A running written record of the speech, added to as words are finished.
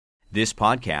This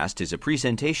podcast is a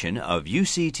presentation of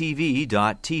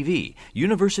UCTV.tv,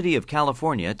 University of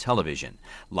California Television.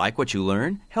 Like what you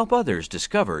learn? Help others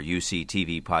discover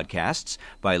UCTV podcasts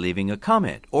by leaving a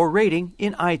comment or rating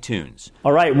in iTunes.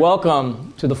 All right,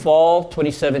 welcome to the Fall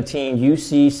 2017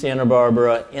 UC Santa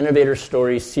Barbara Innovator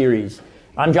Stories Series.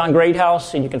 I'm John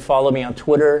Greathouse, and you can follow me on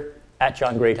Twitter at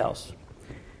John Greathouse.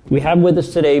 We have with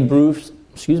us today Bruce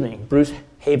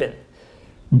Haven.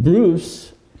 Bruce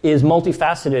is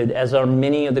multifaceted, as are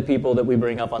many of the people that we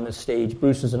bring up on this stage.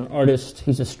 Bruce is an artist,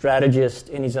 he's a strategist,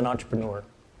 and he's an entrepreneur.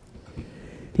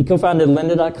 He co-founded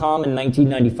lynda.com in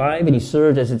 1995, and he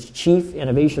served as its chief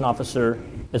innovation officer,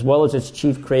 as well as its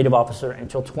chief creative officer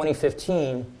until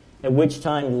 2015, at which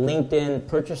time LinkedIn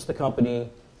purchased the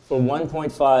company for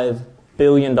 $1.5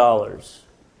 billion.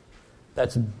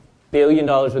 That's billion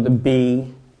dollars with a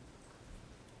B,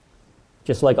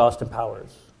 just like Austin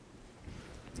Powers.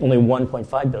 Only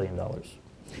 $1.5 billion.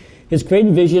 His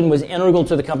creative vision was integral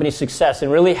to the company's success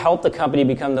and really helped the company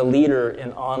become the leader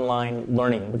in online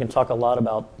learning. We can talk a lot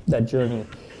about that journey.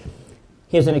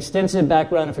 He has an extensive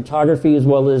background in photography as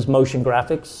well as motion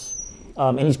graphics.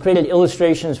 And he's created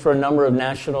illustrations for a number of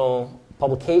national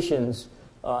publications,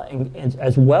 and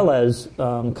as well as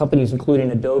companies including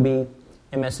Adobe,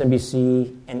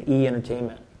 MSNBC, and E!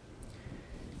 Entertainment.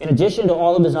 In addition to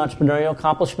all of his entrepreneurial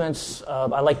accomplishments,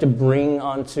 I like to bring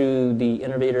onto the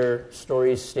Innovator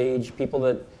Stories stage people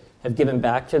that have given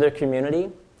back to their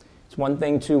community. It's one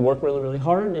thing to work really, really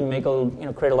hard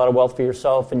and create a lot of wealth for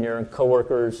yourself and your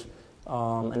coworkers,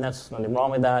 and that's nothing wrong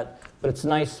with that. But it's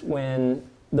nice when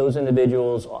those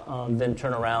individuals then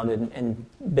turn around and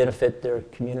benefit their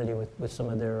community with some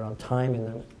of their time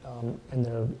and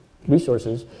their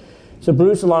resources. So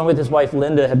Bruce, along with his wife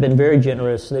Linda, have been very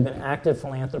generous. They've been active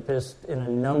philanthropists in a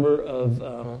number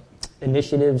of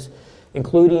initiatives,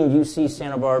 including UC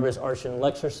Santa Barbara's Arts and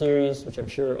Lecture Series, which I'm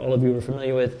sure all of you are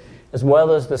familiar with, as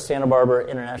well as the Santa Barbara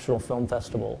International Film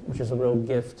Festival, which is a real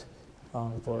gift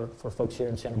for folks here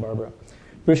in Santa Barbara.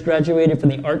 Bruce graduated from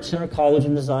the Art Center College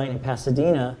of Design in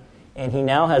Pasadena, and he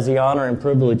now has the honor and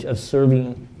privilege of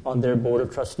serving on their board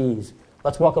of trustees.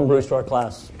 Let's welcome Bruce to our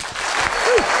class.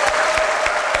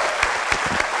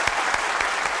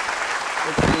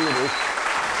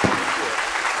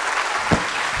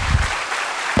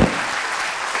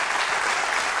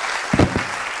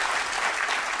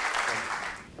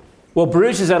 Well,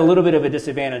 Bruce is at a little bit of a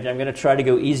disadvantage. I'm going to try to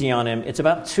go easy on him. It's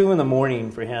about 2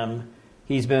 a.m. for him.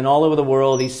 He's been all over the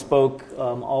world. He spoke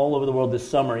all over the world this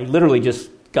summer. He literally just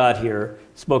got here,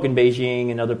 spoke in Beijing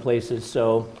and other places.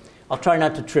 So I'll try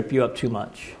not to trip you up too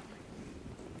much.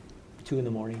 2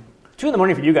 a.m. 2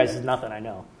 a.m. for you guys is nothing, I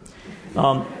know.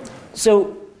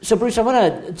 So Bruce, I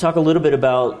want to talk a little bit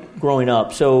about growing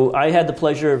up. So I had the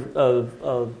pleasure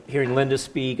of hearing Linda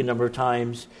speak a number of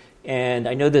times. And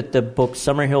I know that the book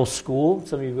Summerhill School,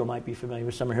 some of you might be familiar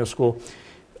with Summerhill School,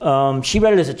 she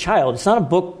read it as a child. It's not a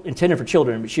book intended for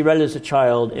children, but she read it as a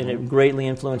child, and it greatly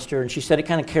influenced her. And she said it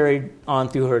kind of carried on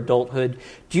through her adulthood.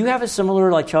 Do you have a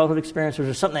similar childhood experience, or was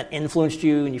there something that influenced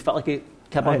you and you felt like it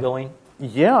kept on going?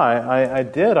 Yeah, I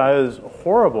did. I was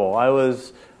horrible.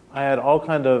 I had all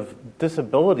kind of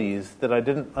disabilities that I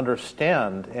didn't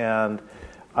understand, and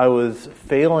I was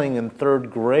failing in 3rd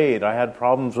grade. I had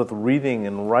problems with reading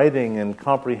and writing and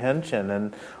comprehension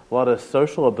and a lot of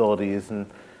social abilities. And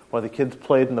while the kids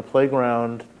played in the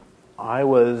playground, I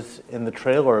was in the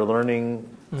trailer learning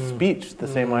speech to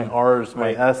say my R's,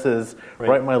 my S's,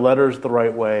 write my letters the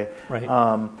right way. Right.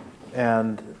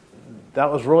 And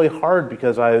that was really hard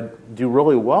because I do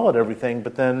really well at everything,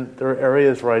 but then there are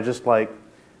areas where I just no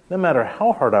matter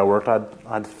how hard I worked,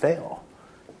 I'd fail.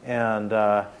 And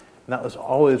that was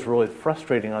always really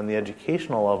frustrating on the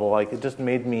educational level. It just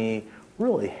made me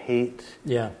really hate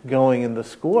going into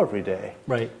school every day.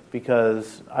 Right.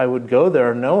 Because I would go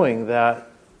there knowing that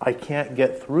I can't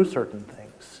get through certain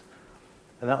things.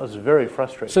 And that was very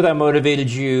frustrating. So that motivated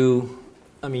you.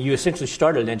 I mean, you essentially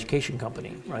started an education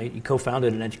company, right? You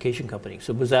co-founded an education company.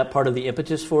 So was that part of the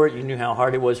impetus for it? You knew how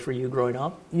hard it was for you growing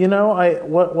up?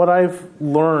 What I've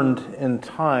learned in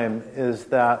time is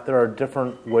that there are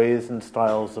different ways and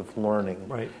styles of learning.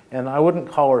 Right. And I wouldn't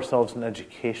call ourselves an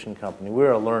education company.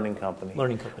 We're a learning company.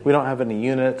 We don't have any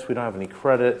units. We don't have any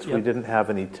credits. Yep. We didn't have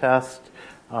any tests.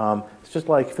 It's just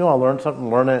if you want to learn something,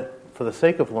 learn it for the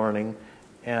sake of learning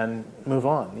and move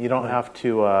on. You don't have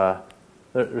to,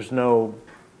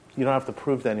 you don't have to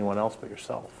prove to anyone else but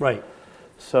yourself. Right.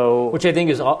 So, which I think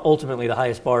is ultimately the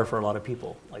highest bar for a lot of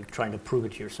people, trying to prove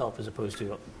it to yourself as opposed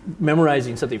to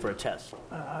memorizing something for a test.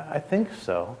 I think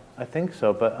so.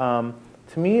 But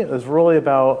to me, it was really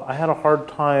about, I had a hard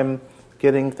time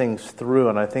getting things through.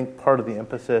 And I think part of the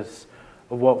emphasis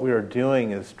of what we are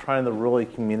doing is trying to really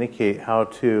communicate how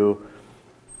to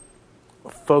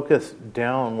focus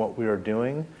down what we are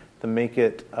doing to make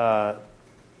it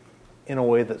in a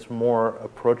way that's more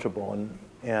approachable.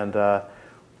 And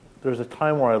there's a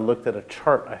time where I looked at a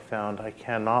chart I found. I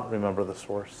cannot remember the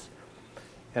source.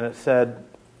 And it said,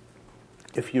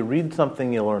 if you read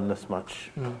something, you learn this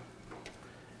much.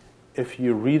 If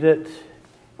you read it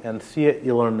and see it,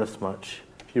 you learn this much.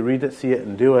 If you read it, see it,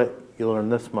 and do it, you learn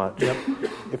this much. Yep.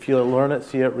 If you learn it,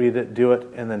 see it, read it, do it,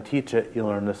 and then teach it, you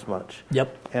learn this much.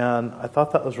 Yep. And I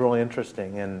thought that was really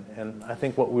interesting. And I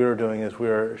think what we were doing is we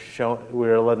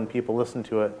were letting people listen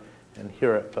to it and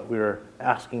hear it, but we were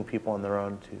asking people on their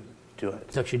own to do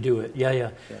it. To actually do it, yeah.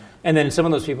 And then some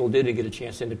of those people did get a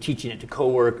chance to end up teaching it to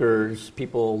coworkers,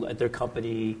 people at their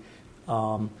company.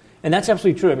 And that's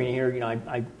absolutely true. I mean, here,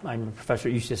 I'm a professor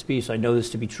at UCSB, so I know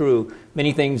this to be true.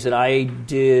 Many things that I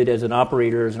did as an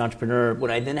operator, as an entrepreneur,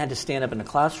 when I then had to stand up in a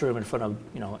classroom in front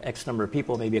of, X number of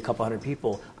people, maybe a couple hundred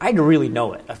people, I had to really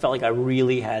know it. I felt like I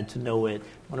really had to know it. I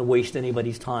don't want to waste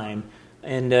anybody's time.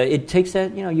 And it takes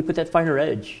that, you put that finer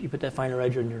edge. You put that finer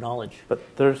edge in your knowledge.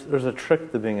 But there's a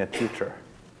trick to being a teacher.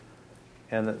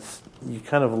 And you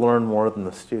kind of learn more than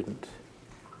the student.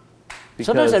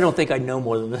 Sometimes I don't think I know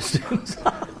more than the students.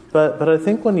 But I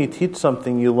think when you teach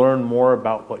something, you learn more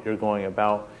about what you're going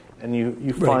about, and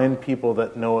you find people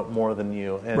that know it more than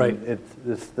you, and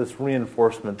it's this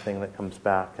reinforcement thing that comes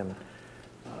back. And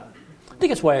I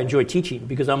think that's why I enjoy teaching,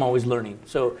 because I'm always learning.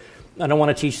 So I don't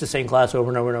want to teach the same class over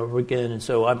and over and over again, and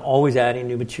so I'm always adding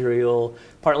new material.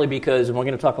 Partly because, and we're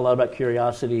going to talk a lot about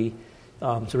curiosity.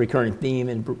 It's a recurring theme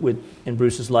in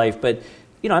Bruce's life, but.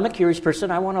 I'm a curious person.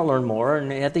 I want to learn more,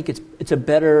 and I think it's a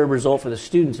better result for the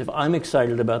students if I'm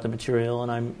excited about the material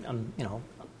and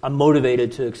I'm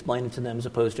motivated to explain it to them as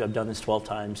opposed to I've done this 12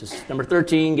 times. It's number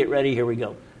 13. Get ready. Here we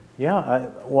go. Yeah.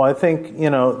 I think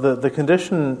the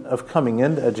condition of coming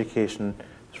into education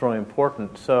is really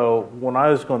important. So when I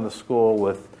was going to school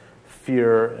with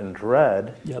fear and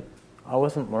dread, I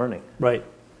wasn't learning. Right.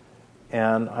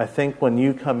 And I think when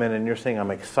you come in and you're saying I'm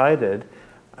excited.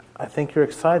 I think you're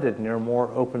excited and you're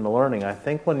more open to learning. I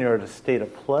think when you're at a state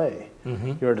of play,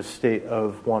 you're at a state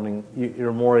of wanting,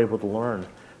 you're more able to learn.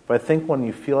 But I think when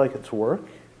you feel like it's work,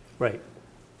 you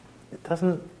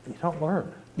don't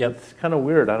learn. Yep. It's kind of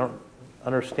weird. I don't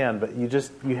understand, but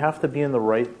you have to be in the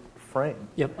right frame.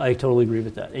 Yep, I totally agree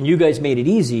with that. And you guys made it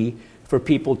easy for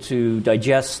people to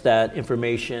digest that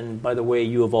information by the way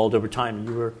you evolved over time.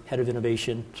 You were head of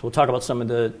innovation, so we'll talk about some of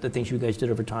the things you guys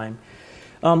did over time.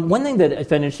 One thing that I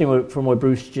found interesting from what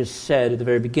Bruce just said at the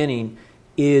very beginning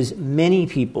is many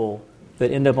people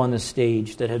that end up on this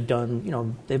stage that have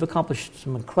done, they've accomplished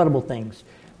some incredible things.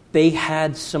 They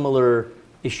had similar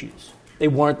issues. They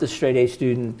weren't the straight A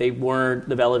student. They weren't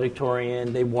the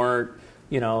valedictorian. They weren't,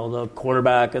 the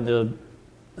quarterback and the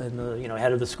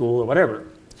head of the school or whatever,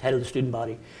 head of the student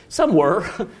body. Some were.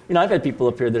 I've had people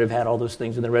up here that have had all those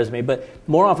things in their resume, but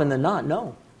more often than not,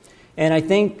 no. And I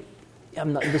think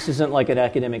this isn't like an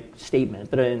academic statement,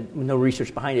 but no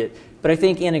research behind it. But I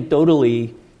think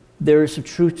anecdotally, there is some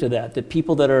truth to that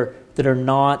people that are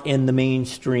not in the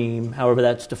mainstream, however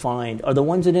that's defined, are the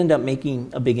ones that end up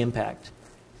making a big impact.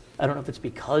 I don't know if it's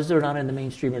because they're not in the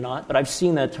mainstream or not, but I've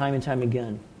seen that time and time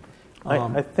again.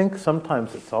 I think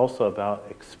sometimes it's also about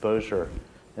exposure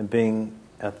and being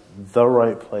at the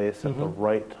right place at the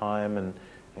right time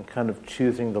and kind of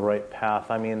choosing the right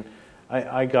path. I mean,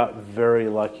 I got very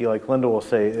lucky. Like Linda will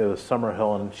say it was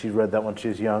Summerhill, and she read that when she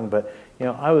was young. But,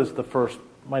 I was the first.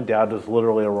 My dad was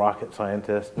literally a rocket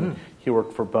scientist. And he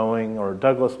worked for Boeing, or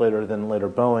Douglas later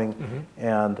Boeing.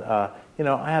 And,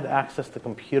 I had access to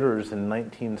computers in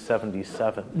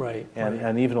 1977. Right.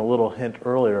 And even a little hint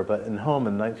earlier, but in home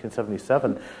in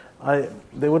 1977.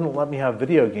 They wouldn't let me have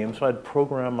video games, so I'd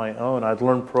program my own. I'd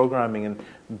learn programming in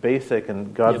BASIC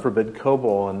and, God forbid,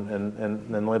 COBOL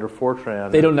and then later Fortran.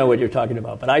 They don't know what you're talking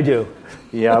about, but I do.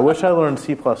 Yeah, I wish I learned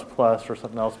C++ or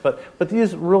something else. But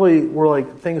these really were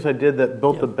like things I did that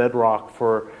built the bedrock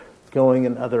for going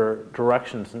in other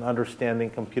directions and understanding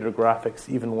computer graphics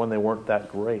even when they weren't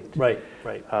that great. Right.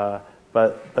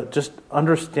 But just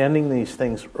understanding these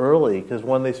things early, because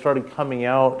when they started coming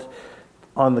out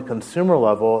on the consumer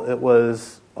level, it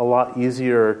was a lot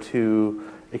easier to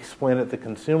explain it to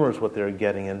consumers what they're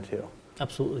getting into.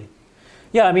 Absolutely.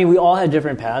 Yeah, I mean, we all had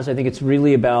different paths. I think it's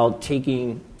really about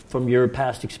taking from your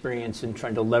past experience and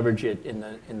trying to leverage it in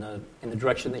the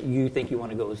direction that you think you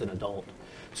want to go as an adult.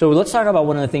 So let's talk about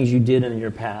one of the things you did in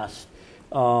your past.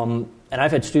 And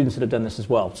I've had students that have done this as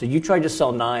well. So you tried to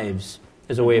sell knives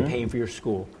as a way of paying for your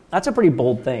school. That's a pretty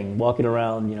bold thing, walking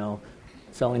around,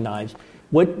 selling knives.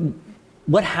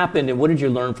 What happened, and what did you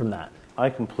learn from that? I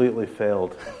completely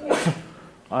failed.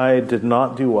 I did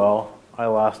not do well. I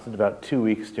lasted about 2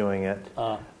 weeks doing it.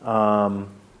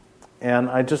 And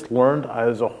I just learned I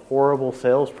was a horrible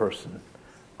salesperson.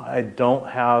 I don't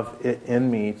have it in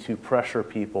me to pressure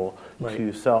people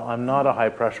to sell. I'm not a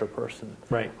high-pressure person.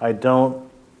 Right. I don't,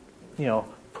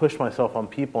 push myself on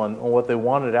people, and what they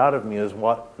wanted out of me is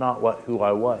who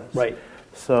I was. Right.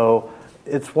 So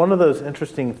it's one of those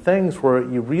interesting things where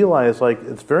you realize,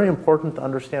 it's very important to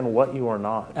understand what you are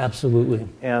not. Absolutely.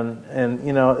 And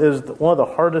is one of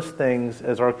the hardest things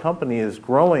as our company is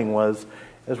growing was,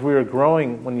 as we were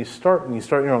growing, when you start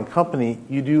your own company,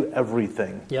 you do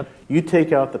everything. Yep. You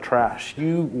take out the trash,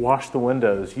 you wash the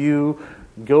windows, you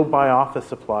go buy office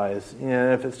supplies.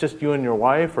 If it's just you and your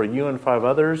wife or you and 5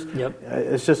 others,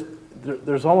 it's just,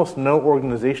 there's almost no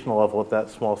organizational level at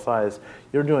that small size.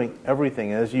 You're doing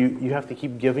everything. As you have to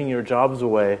keep giving your jobs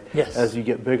away as you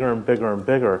get bigger and bigger and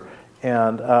bigger.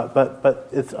 And but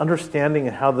it's understanding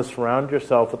how to surround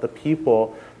yourself with the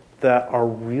people that are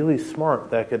really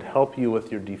smart, that could help you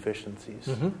with your deficiencies.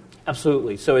 Mm-hmm.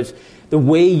 Absolutely. So it's the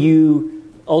way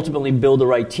you ultimately build the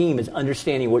right team is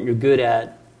understanding what you're good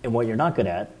at and what you're not good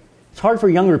at. It's hard for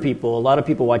younger people. A lot of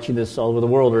people watching this all over the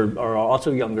world are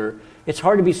also younger. It's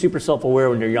hard to be super self-aware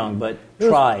when you're young, but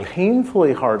try. It was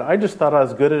painfully hard. I just thought I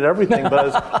was good at everything, but I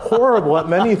was horrible at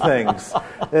many things.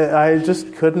 I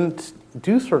just couldn't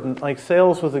do certain,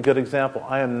 sales was a good example.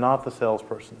 I am not the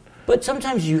salesperson. But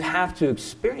sometimes you have to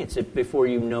experience it before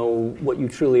you know what you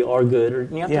truly are good, or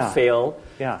you have to fail.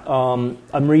 Yeah. I'm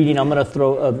going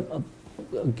to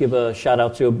give a shout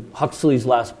out to Huxley's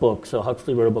last book. So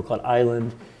Huxley wrote a book called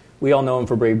Island. We all know him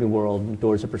for Brave New World and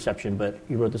Doors of Perception, but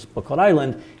he wrote this book called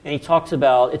Island, and he talks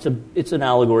about it's an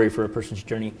allegory for a person's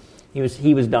journey. He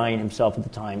was dying himself at the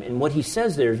time, and what he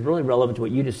says there is really relevant to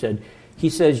what you just said. He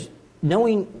says,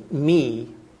 knowing me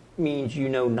means you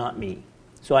know not me.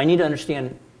 So I need to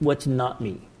understand what's not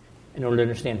me in order to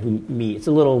understand who me. It's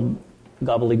a little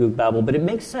gobbledygook babble, but it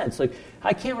makes sense.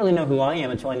 I can't really know who I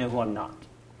am until I know who I'm not.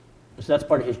 So that's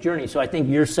part of his journey. So I think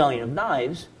your selling of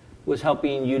knives was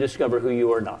helping you discover who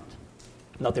you are not.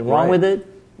 Nothing wrong with it.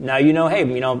 Now you know, hey,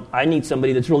 I need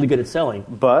somebody that's really good at selling.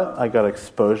 But I got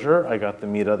exposure. I got to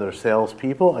meet other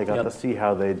salespeople. I got to see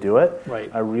how they do it.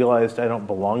 Right. I realized I don't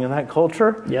belong in that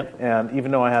culture. Yep. And even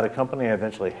though I had a company, I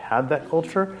eventually had that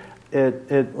culture.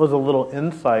 It was a little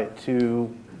insight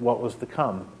to what was to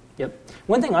come. Yep.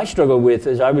 One thing I struggled with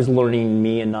as I was learning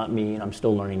me and not me, and I'm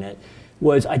still learning it,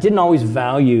 was I didn't always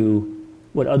value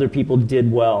what other people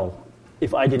did well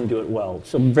if I didn't do it well.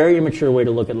 So very immature way to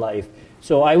look at life.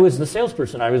 So I was the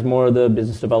salesperson. I was more the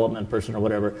business development person or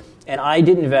whatever. And I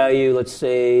didn't value, let's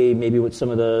say, maybe what some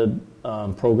of the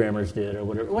programmers did or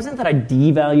whatever. It wasn't that I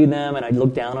devalued them and I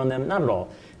looked down on them. Not at all.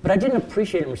 But I didn't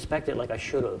appreciate and respect it like I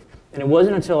should have. And it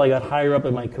wasn't until I got higher up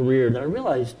in my career that I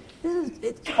realized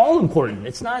it's all important.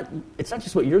 It's not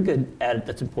just what you're good at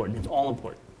that's important. It's all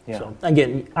important. Yeah. So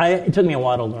again, it took me a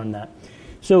while to learn that.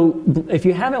 So if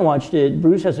you haven't watched it,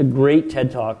 Bruce has a great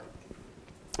TED Talk.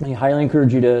 I highly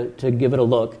encourage you to give it a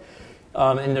look.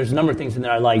 And there's a number of things in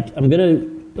there I liked. I'm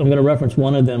gonna reference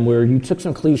one of them where you took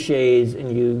some cliches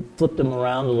and you flipped them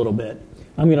around a little bit.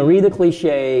 I'm gonna read the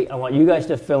cliche. I want you guys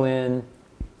to fill in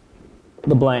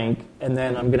the blank, and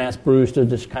then I'm gonna ask Bruce to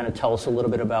just kind of tell us a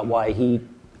little bit about why he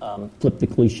flipped the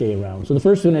cliche around. So the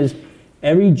first one is,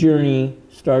 every journey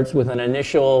starts with an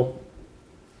initial,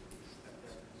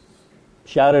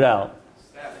 shout it out,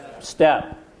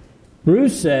 step.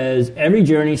 Bruce says every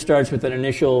journey starts with an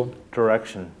initial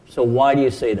direction. So why do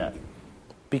you say that?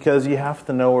 Because you have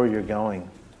to know where you're going.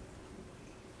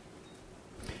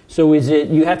 So is it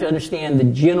you have to understand the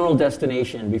general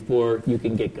destination before you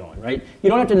can get going, right? You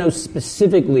don't have to know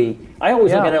specifically. I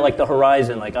always look at it like the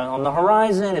horizon. Like on the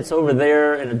horizon, it's over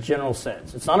there in a general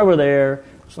sense. It's not over there.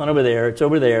 It's not over there. It's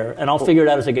over there. And I'll figure it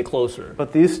out as I get closer.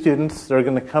 But these students, they're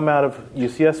going to come out of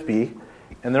UCSB,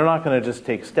 and they're not going to just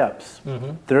take steps.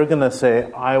 Mm-hmm. They're going to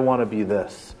say, I want to be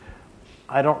this.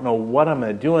 I don't know what I'm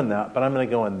going to do in that, but I'm going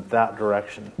to go in that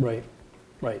direction. Right.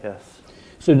 Yes.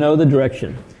 So know the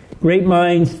direction. Great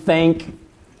minds think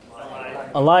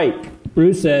alike.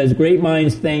 Bruce says, great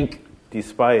minds think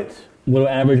despite. What do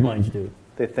average minds do?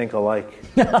 They think alike.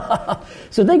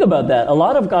 So think about that. A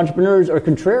lot of entrepreneurs are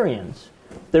contrarians.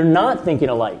 They're not thinking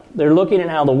alike. They're looking at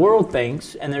how the world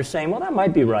thinks, and they're saying, well, that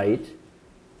might be right,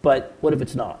 but what if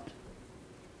it's not?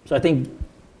 So I think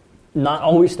not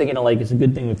always thinking alike is a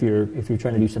good thing if you're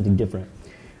trying to do something different.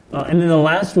 And then the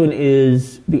last one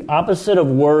is, the opposite of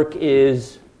work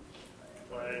is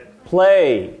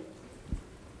play.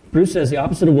 Bruce says the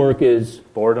opposite of work is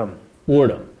boredom.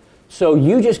 So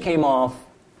you just came off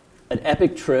an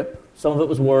epic trip. Some of it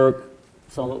was work,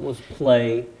 some of it was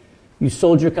play. You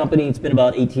sold your company. It's been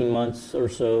about 18 months or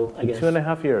so, I guess.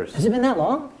 2.5 years. Has it been that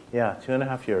long? Yeah,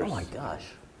 2.5 years. Oh my gosh.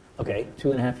 Okay,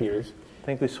 2.5 years. I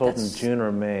think we sold in June or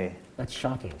May. That's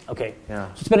shocking. Okay. Yeah.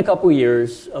 So it's been a couple of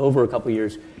years, over a couple of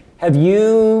years. Have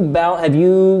you dealt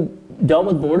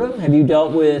with boredom? Have you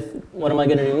dealt with what am I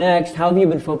going to do next? How have you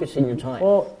been focusing your time?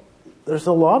 Well, there's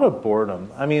a lot of boredom.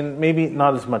 I mean, maybe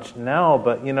not as much now,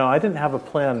 but I didn't have a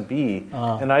plan B,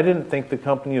 and I didn't think the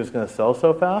company was going to sell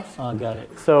so fast. Got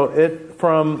it. So it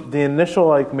from the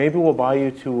initial maybe we'll buy you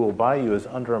to we'll buy you is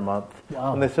under a month.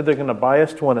 Wow. And they said they're going to buy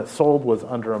us to when it sold was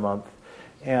under a month,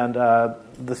 and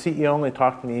the CEO only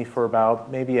talked to me for about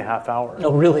maybe a half hour.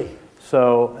 Oh, really?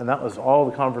 So, and that was all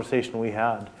the conversation we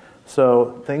had.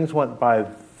 So things went by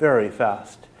very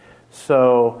fast.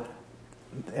 So,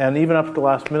 and even up to the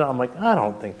last minute, I'm like, I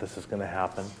don't think this is going to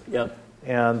happen. Yep.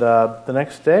 And the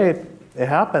next day, it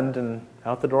happened, and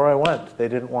out the door I went. They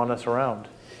didn't want us around.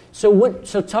 So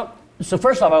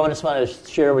first off, I want to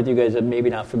share with you guys that maybe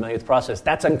not familiar with the process.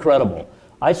 That's incredible.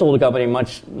 I sold a company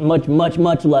much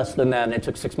less than that, and it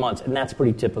took 6 months, and that's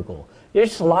pretty typical. There's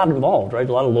just a lot involved, right?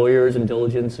 A lot of lawyers and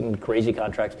diligence and crazy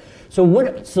contracts. So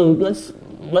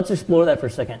let's explore that for a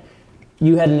second.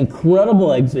 You had an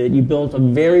incredible exit. You built a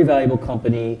very valuable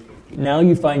company. Now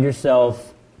you find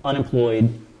yourself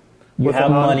unemployed. You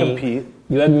have money.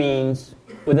 You have means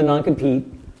with a non-compete,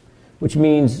 which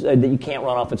means that you can't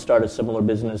run off and start a similar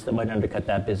business that might undercut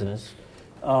that business.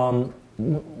 What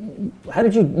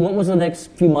was the next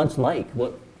few months like?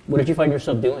 What did you find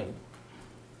yourself doing?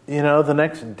 The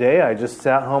next day I just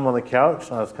sat home on the couch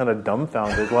and I was kind of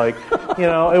dumbfounded.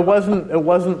 It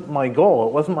wasn't my goal.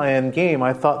 It wasn't my end game.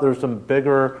 I thought there were some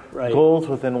bigger goals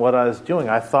within what I was doing.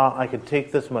 I thought I could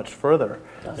take this much further.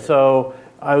 So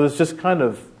I was just kind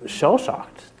of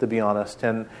shell-shocked, to be honest.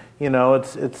 And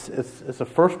it's a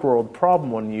first world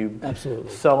problem when you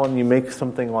sell and you make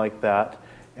something like that.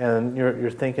 And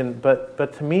you're thinking,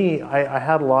 but to me, I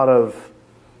had a lot of,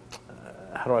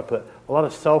 a lot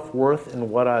of self-worth in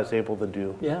what I was able to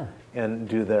do and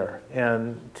do there.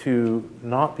 And to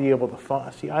not be able to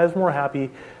I was more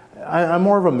happy. I'm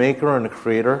more of a maker and a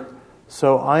creator,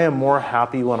 so I am more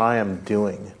happy when I am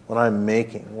doing, when I'm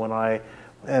making,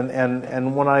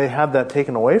 and when I had that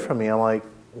taken away from me, I'm like,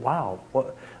 wow,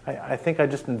 I think I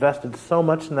just invested so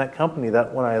much in that company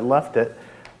that when I left it,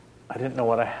 I didn't know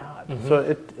what I had. Mm-hmm. So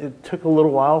it took a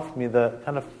little while for me to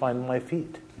kind of find my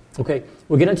feet. Okay,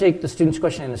 we're going to take the student's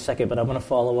question in a second, but I want to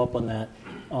follow up on that.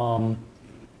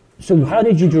 So how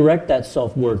did you direct that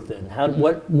self-worth then?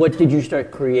 What did you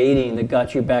start creating that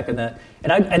got you back in that?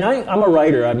 And I'm a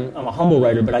writer. I'm a humble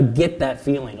writer, but I get that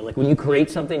feeling. Like when you create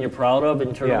something you're proud of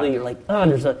internally, you're like,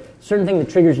 there's a certain thing that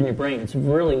triggers in your brain. It's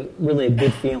really, really a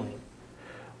good feeling.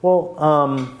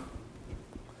 Well,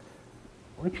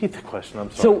 repeat the question, I'm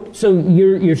sorry. So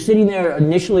you're sitting there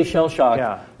initially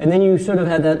shell-shocked, and then you sort of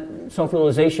had that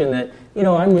self-realization that,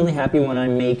 I'm really happy when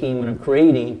I'm making, when I'm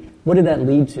creating. What did that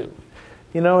lead to?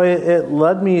 It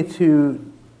led me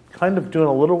to kind of doing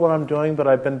a little what I'm doing, but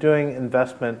I've been doing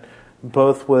investment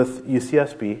both with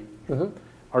UCSB,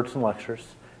 Arts and Lectures,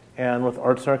 and with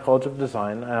Art Center College of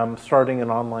Design. I'm starting an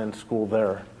online school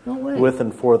there with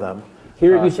and for them.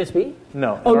 Here at UCSB?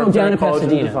 No. Oh, no, down in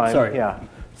Pasadena. Sorry. Yeah.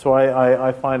 So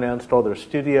I financed all their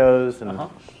studios and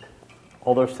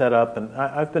all their setup, and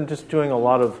I've been just doing a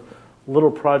lot of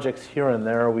little projects here and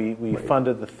there. We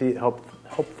funded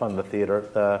helped fund the theater,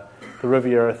 the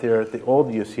Riviera Theater at the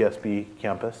old UCSB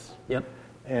campus. Yep.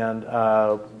 And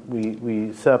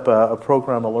we set up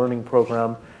a learning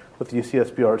program with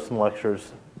UCSB Arts and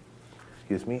Lectures.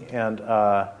 And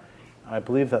I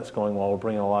believe that's going well. We're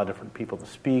bringing a lot of different people to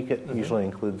speak. It usually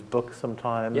includes books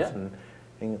sometimes and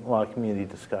a lot of community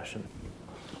discussion.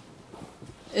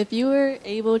 If you were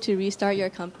able to restart your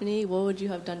company, what would you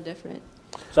have done different?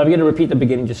 So I'm going to repeat the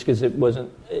beginning just because it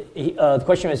wasn't... the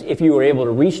question is, if you were able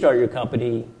to restart your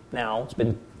company now, it's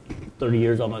been 30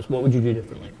 years almost, what would you do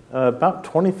differently? About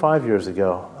 25 years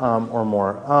ago or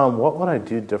more, what would I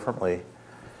do differently?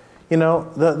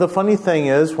 The funny thing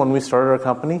is, when we started our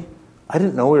company, I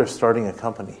didn't know we were starting a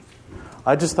company.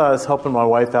 I just thought I was helping my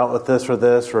wife out with this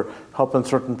or helping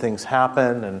certain things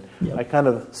happen, and I kind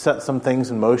of set some things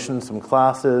in motion, some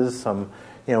classes,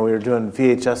 we were doing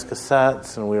VHS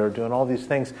cassettes, and we were doing all these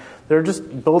things. They're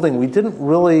just building. We didn't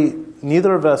really,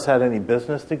 neither of us had any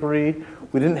business degree.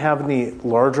 We didn't have any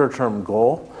larger term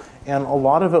goal, and a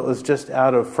lot of it was just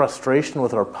out of frustration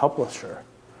with our publisher,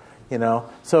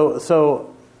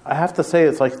 So I have to say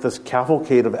it's like this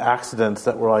cavalcade of accidents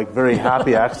that were like very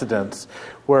happy accidents,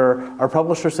 where our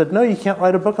publisher said, no, you can't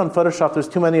write a book on Photoshop. There's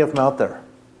too many of them out there.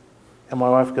 And my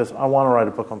wife goes, I want to write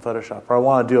a book on Photoshop, or I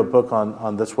want to do a book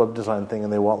on this web design thing,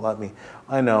 and they won't let me.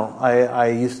 I know. I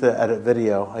used to edit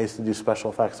video. I used to do special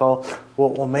effects.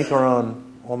 We'll make our own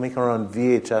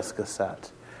VHS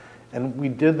cassette. And we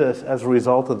did this as a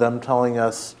result of them telling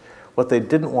us what they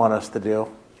didn't want us to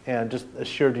do, and just a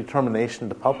sheer determination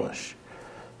to publish.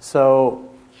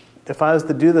 So if I was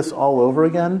to do this all over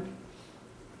again,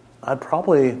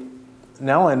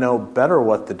 now I know better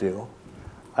what to do.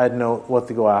 I'd know what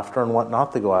to go after and what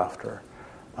not to go after.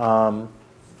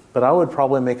 But I would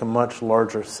probably make a much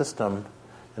larger system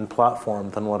and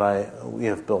platform than what we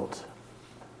have built.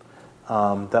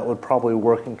 That would probably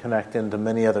work and connect into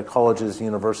many other colleges,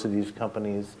 universities,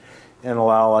 companies, and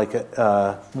allow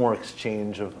more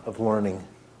exchange of learning.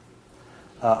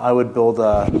 I would build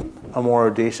a more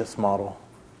audacious model.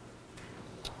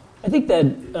 I think that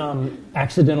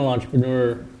accidental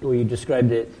entrepreneur, the way you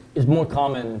described it, is more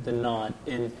common than not.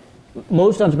 And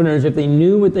most entrepreneurs, if they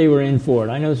knew what they were in for,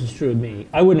 and I know this is true of me,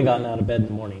 I wouldn't have gotten out of bed in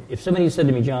the morning. If somebody said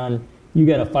to me, John, you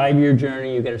got a 5-year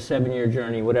journey, you got a 7-year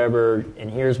journey, whatever,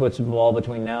 and here's what's involved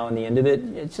between now and the end of it,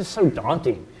 it's just so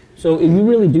daunting. So you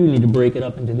really do need to break it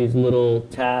up into these little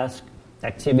tasks,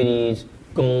 activities,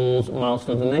 goals,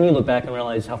 milestones, and then you look back and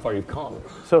realize how far you've come.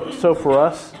 So for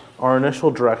us, our initial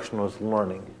direction was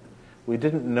learning. We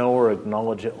didn't know or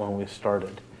acknowledge it when we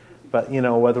started. But,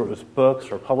 whether it was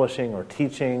books or publishing or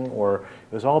teaching, or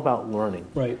it was all about learning.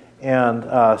 Right. And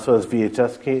so as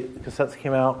VHS cassettes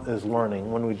came out, it was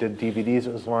learning. When we did DVDs,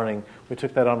 it was learning. We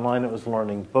took that online, it was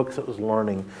learning. Books, it was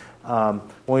learning. When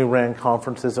we ran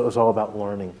conferences, it was all about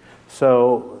learning.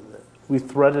 So we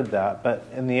threaded that. But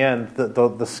in the end, the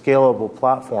scalable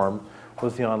platform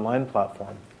was the online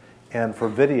platform. And for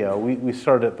video, we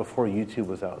started it before YouTube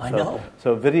was out. I know.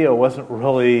 So video wasn't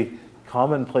really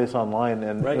commonplace online,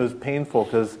 and right. It was painful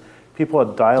because people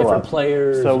had dial-up. Different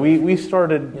players. So we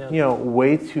started,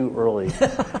 way too early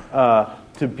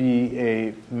to be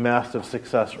a massive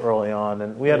success early on.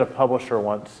 And we had a publisher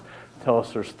once tell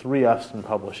us there's 3 F's in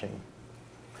publishing.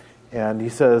 And he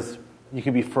says, you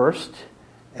could be first,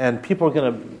 and people are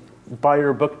going to buy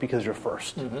your book because you're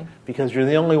first, because you're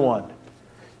the only one.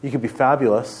 You could be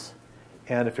fabulous,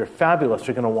 and if you're fabulous,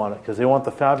 you're going to want it because they want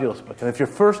the fabulous book. And if you're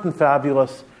first and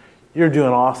fabulous, you're doing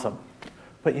awesome.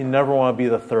 But you never want to be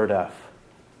the 3rd F.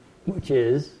 Which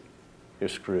is? You're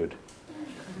screwed.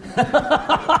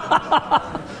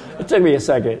 It took me a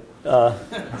second.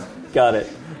 Got it.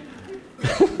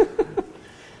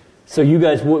 So you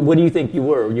guys, what do you think you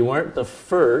were? You weren't the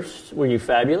first. Were you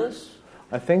fabulous?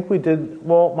 I think we did.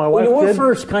 Well, my wife did. You were did.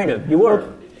 First, kind of. You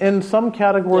were. In some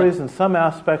categories, Yeah. in some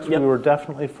aspects, Yep. we were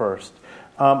definitely first.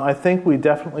 I think we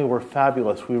definitely were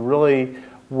fabulous. We really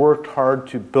worked hard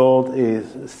to build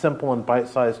a simple and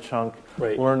bite-sized chunk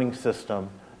Right. learning system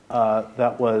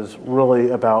that was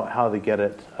really about how to get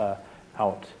it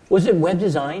out. Was it web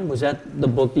design? Was that the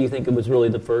book, do you think it was really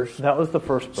the first? That was the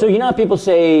first book. So you know how people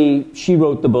say she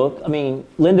wrote the book? I mean,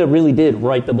 Linda really did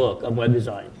write the book of web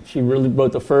design. She really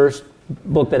wrote the first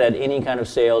book that had any kind of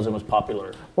sales and was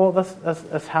popular. Well,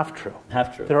 that's half true.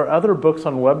 Half true. There are other books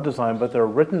on web design, but they're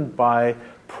written by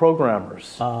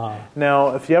programmers.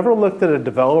 Now, if you ever looked at a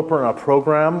developer and a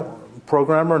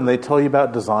programmer and they tell you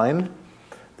about design,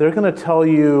 they're going to tell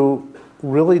you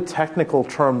really technical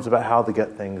terms about how to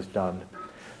get things done.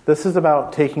 This is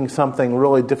about taking something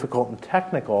really difficult and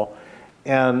technical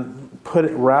and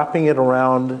wrapping it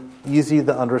around easy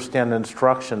to understand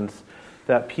instructions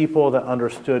that people that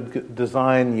understood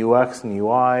design, UX and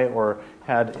UI, or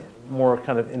had more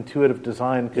kind of intuitive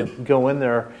design could go in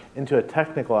there into a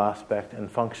technical aspect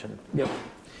and function. Yep.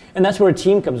 And that's where a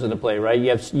team comes into play, right?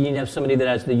 You need to have somebody that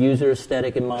has the user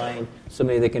aesthetic in mind,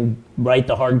 somebody that can write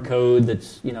the hard code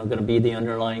that's going to be the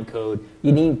underlying code.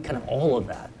 You need kind of all of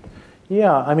that.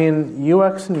 Yeah, I mean,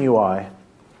 UX and UI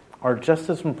are just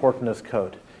as important as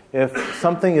code. If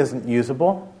something isn't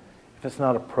usable, if it's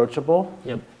not approachable,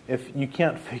 Yep. if you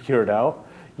can't figure it out,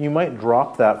 you might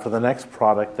drop that for the next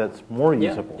product that's more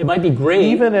usable. It might be great.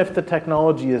 Even if the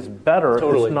technology is better,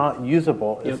 Totally. it's not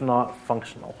usable, Yep. it's not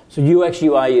functional. So UX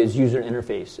UI is user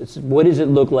interface. It's what does it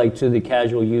look like to the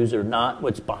casual user, not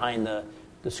what's behind the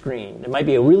screen. There might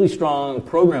be a really strong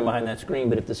program behind that screen,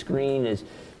 but if the screen is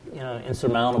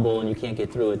insurmountable and you can't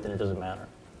get through it, then it doesn't matter.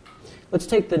 Let's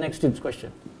take the next student's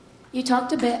question. You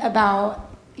talked a bit about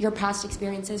your past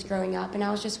experiences growing up, and I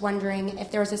was just wondering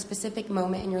if there was a specific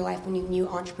moment in your life when you knew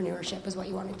entrepreneurship was what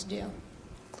you wanted to do.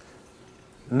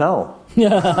 No.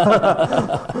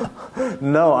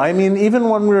 No, I mean, even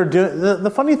when we were doing,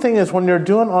 the funny thing is when you're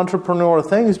doing entrepreneurial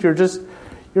things, you're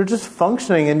just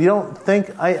functioning and you don't think,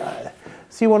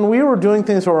 see, when we were doing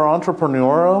things that were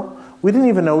entrepreneurial, we didn't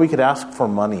even know we could ask for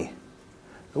money.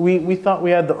 We thought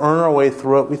we had to earn our way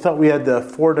through it. We thought we had to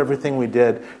afford everything we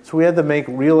did. So we had to make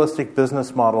realistic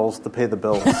business models to pay the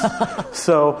bills.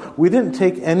 So we didn't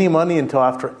take any money until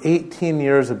after 18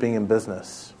 years of being in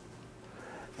business.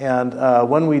 And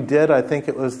when we did, I think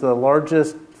it was the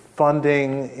largest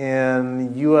funding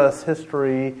in U.S.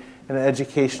 history in an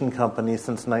education company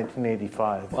since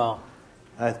 1985. Wow.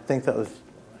 I think that was,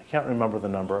 I can't remember the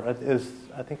number. I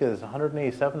think it was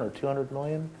 187 or 200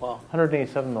 million? Wow.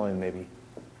 187 million maybe.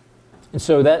 And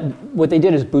so what they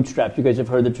did is bootstrap. You guys have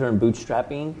heard the term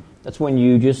bootstrapping. That's when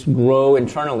you just grow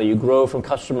internally. You grow from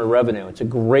customer revenue. It's a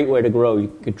great way to grow. You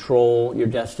control your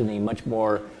destiny much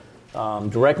more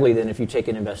directly than if you take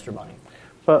in investor money.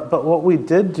 But what we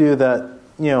did do that,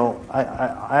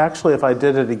 I actually, if I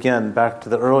did it again, back to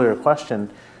the earlier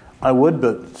question, I would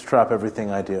bootstrap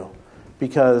everything I do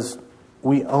because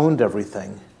we owned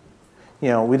everything.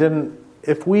 We didn't,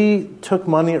 if we took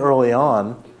money early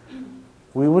on,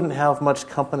 we wouldn't have much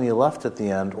company left at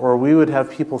the end, or we would have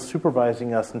people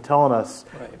supervising us and telling us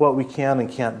what we can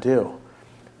and can't do.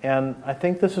 And I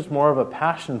think this is more of a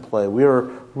passion play. We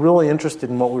were really interested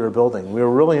in what we were building. We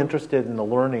were really interested in the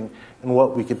learning and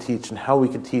what we could teach and how we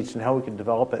could teach and how we could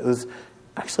develop it. It was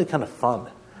actually kind of fun.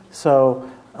 So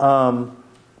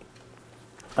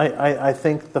I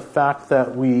think the fact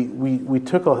that we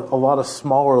took a lot of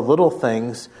smaller little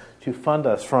things to fund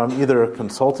us, from either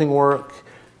consulting work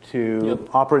to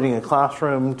operating a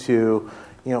classroom to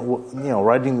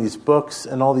writing these books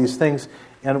and all these things,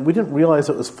 and we didn't realize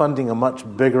it was funding a much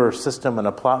bigger system and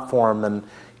a platform, and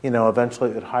eventually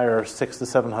it would hire 600 to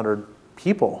 700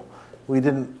 people. We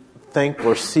didn't think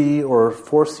or see or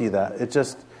foresee that. It's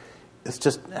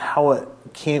just how it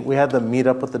came. We had to meet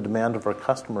up with the demand of our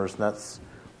customers, and that's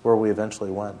where we eventually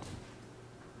went.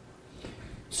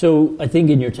 So I think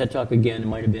in your TED Talk again, it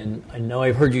might have been, I know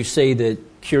I've heard you say that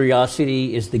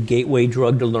curiosity is the gateway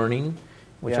drug to learning,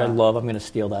 which I love. I'm going to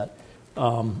steal that.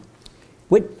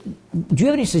 Do you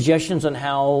have any suggestions on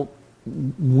how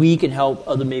we can help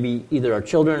maybe either our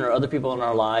children or other people in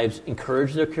our lives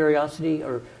encourage their curiosity,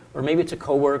 or maybe it's a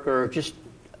coworker, just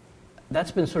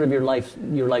that's been sort of your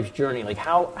life's journey. Like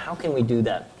how can we do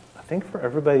that? I think for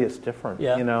everybody it's different.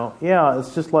 Yeah.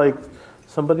 It's just like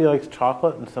somebody likes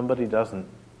chocolate and somebody doesn't.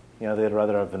 They'd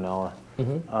rather have vanilla.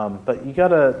 Mm-hmm. But you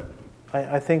gotta.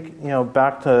 I think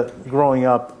back to growing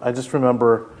up. I just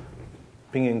remember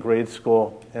being in grade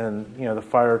school, and the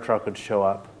fire truck would show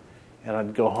up, and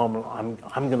I'd go home and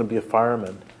I'm going to be a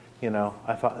fireman.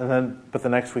 I thought, but the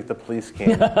next week the police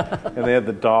came, and they had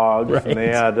the dogs, and they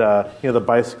had the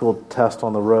bicycle test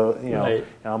on the road. And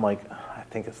I'm like, I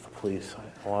think it's the police.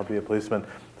 I want to be a policeman.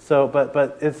 So, but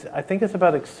I think it's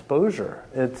about exposure.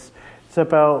 It's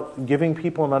about giving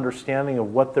people an understanding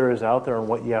of what there is out there and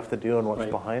what you have to do and what's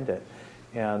behind it.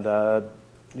 And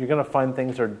you're going to find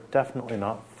things are definitely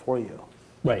not for you.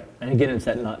 Right. And again, it's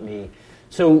that not me.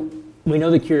 So we know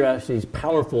that curiosity is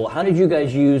powerful. How did you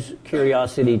guys use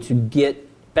curiosity to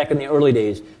get, back in the early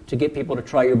days, to get people to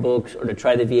try your books or to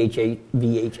try the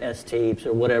VHS tapes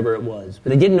or whatever it was? But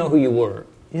they didn't know who you were.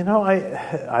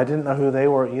 I didn't know who they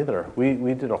were either.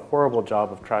 We did a horrible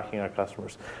job of tracking our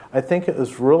customers. I think it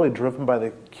was really driven by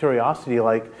the curiosity.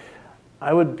 Like,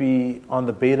 I would be on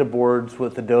the beta boards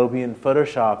with Adobe and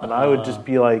Photoshop, and I would just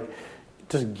be like,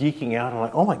 just geeking out. I'm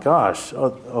like, oh my gosh,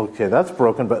 okay, that's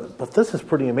broken, but this is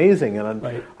pretty amazing.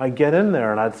 And I'd get in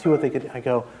there and I'd see what they could. I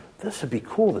go, this would be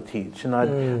cool to teach. And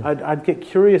I'd get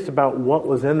curious about what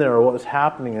was in there or what was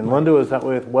happening. And Linda was that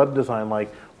way with web design,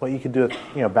 like what you could do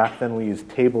with, back then we used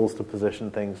tables to position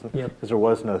things because there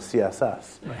was no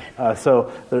CSS.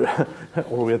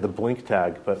 Or we had the blink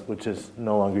tag, which is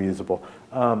no longer usable.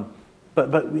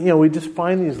 But we just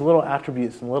find these little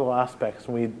attributes and little aspects,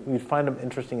 and we find them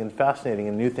interesting and fascinating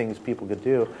and new things people could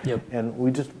do. And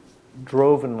we just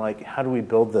drove and like, how do we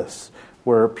build this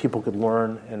where people could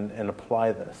learn and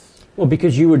apply this? Well,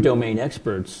 because you were domain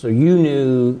experts, so you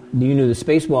knew the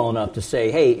space well enough to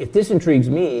say, hey, if this intrigues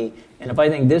me, and if I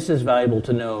think this is valuable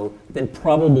to know, then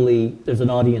probably there's an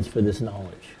audience for this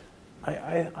knowledge.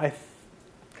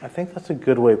 I think that's a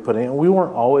good way of putting it. We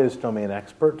weren't always domain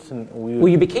experts, and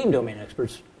you became domain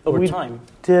experts over time. We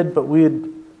did, but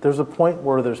there's a point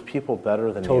where there's people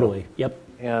better than you. Totally. Yep.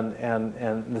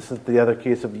 And this is the other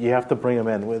case of you have to bring them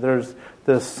in. There's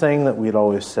this saying that we'd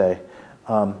always say,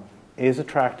 A's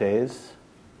attract A's.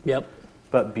 Yep.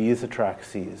 But B's attract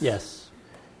C's. Yes.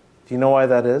 Do you know why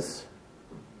that is?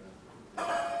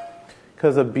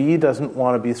 because a B doesn't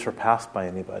want to be surpassed by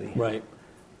anybody. Right.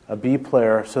 A B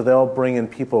player, so they'll bring in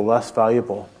people less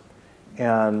valuable.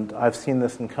 And I've seen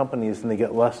this in companies, and they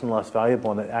get less and less valuable,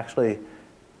 and it actually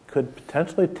could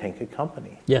potentially tank a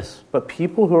company. Yes. But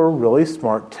people who are really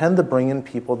smart tend to bring in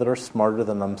people that are smarter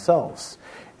than themselves.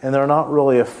 And they're not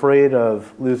really afraid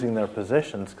of losing their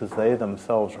positions because they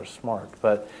themselves are smart.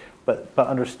 But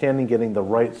understanding getting the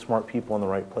right smart people in the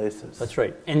right places. That's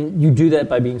right. And you do that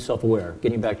by being self-aware,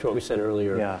 getting back to what we said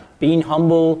earlier. Yeah. Being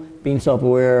humble, being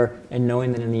self-aware, and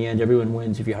knowing that in the end, everyone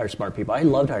wins if you hire smart people. I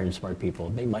loved hiring smart people.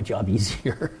 It made my job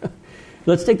easier.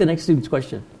 Let's take the next student's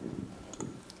question.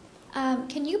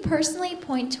 Can you personally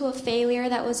point to a failure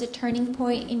that was a turning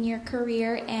point in your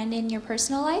career and in your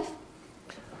personal life?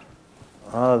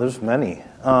 There's many.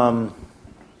 A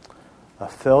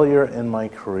failure in my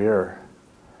career.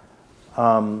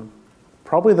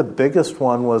 Probably the biggest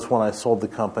one was when I sold the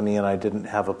company and I didn't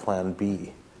have a plan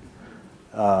B.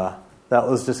 That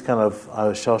was just I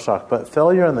was shell-shocked. But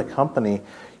failure in the company,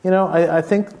 I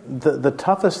think the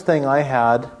toughest thing I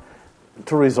had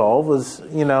to resolve was,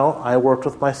 I worked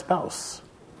with my spouse.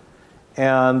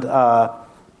 And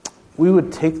we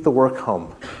would take the work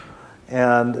home.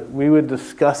 And we would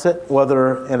discuss it,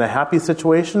 whether in a happy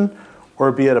situation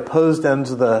or be at opposed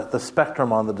ends of the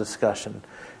spectrum on the discussion.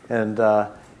 And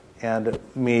it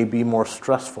may be more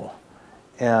stressful.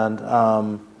 And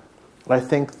I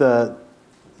think that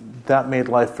made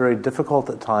life very difficult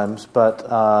at times. But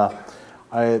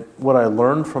what I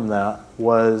learned from that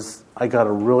was I got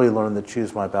to really learn to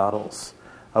choose my battles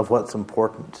of what's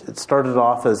important. It started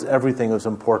off as everything was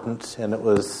important, and it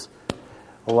was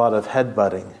a lot of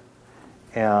headbutting.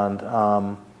 And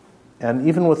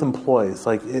even with employees,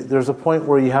 there's a point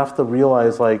where you have to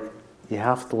realize, you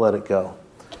have to let it go.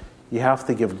 You have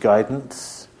to give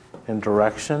guidance and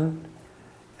direction,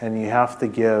 and you have to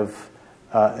give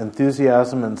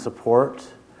enthusiasm and support,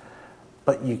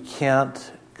 but you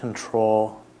can't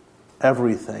control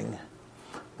everything.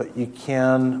 But you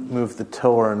can move the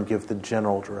tiller and give the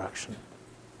general direction.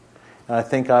 And I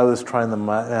think I was trying to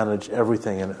manage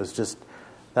everything, and it was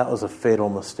that was a fatal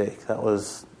mistake. That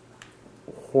was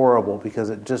horrible because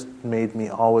it just made me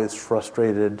always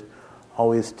frustrated,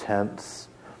 always tense.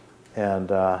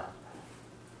 And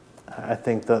I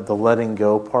think that the letting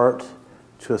go part,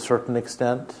 to a certain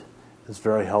extent, is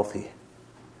very healthy.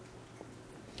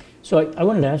 So I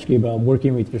wanted to ask you about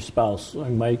working with your spouse.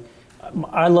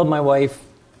 I love my wife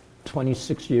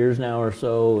 26 years now or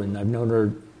so, and I've known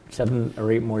her 7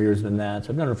 or 8 more years than that. So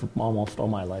I've known her for almost all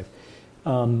my life.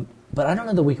 But I don't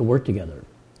know that we could work together.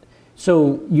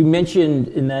 So you mentioned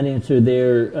in that answer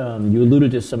there, you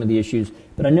alluded to some of the issues,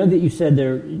 but I know that you said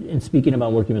there, in speaking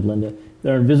about working with Linda,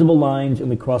 there are invisible lines and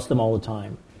we cross them all the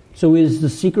time. So is the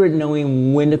secret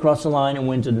knowing when to cross the line and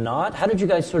when to not? How did you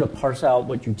guys sort of parse out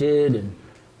what you did?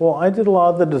 Well, I did a lot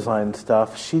of the design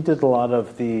stuff. She did a lot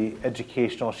of the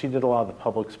educational. She did a lot of the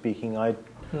public speaking. I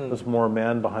was more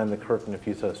man behind the curtain, if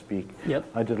you so speak. Yep.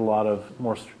 I did a lot of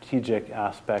more strategic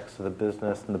aspects of the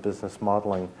business and the business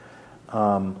modeling.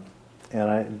 And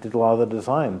I did a lot of the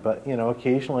design. But,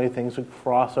 occasionally things would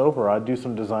cross over. I'd do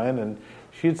some design and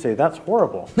she'd say, "That's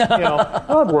horrible."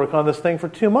 I'd work on this thing for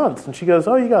 2 months. And she goes,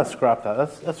 "Oh, you got to scrap that.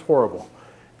 That's horrible."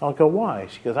 And I'll go, "Why?"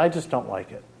 She goes, "I just don't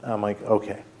like it." And I'm like,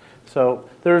 "Okay." So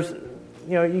there's,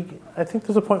 I think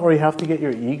there's a point where you have to get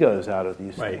your egos out of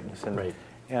these things.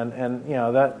 And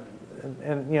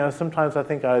sometimes I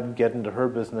think I'd get into her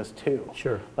business too.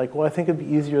 Sure. I think it'd be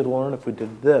easier to learn if we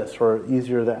did this, or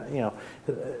easier that,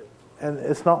 And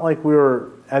it's not like we were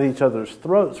at each other's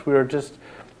throats. We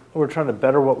were trying to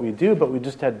better what we do, but we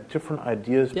just had different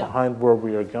ideas behind where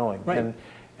we were going. Right.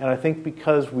 And I think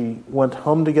because we went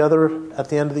home together at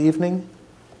the end of the evening,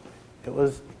 it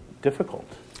was difficult.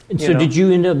 And so did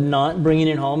you end up not bringing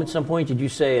it home at some point? Did you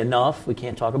say, enough, we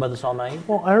can't talk about this all night?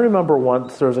 Well, I remember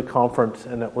once there was a conference,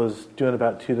 and it was doing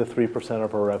about 2 to 3%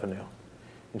 of our revenue.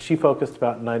 And she focused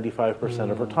about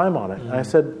 95% of her time on it. And I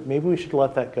said, maybe we should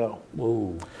let that go.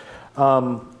 Whoa.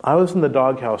 I was in the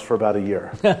doghouse for about a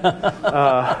year.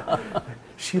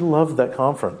 She loved that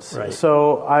conference. Right.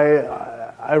 So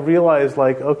I realized,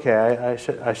 okay,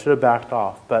 I should have backed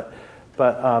off. But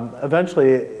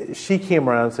eventually she came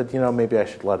around and said, maybe I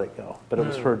should let it go. But it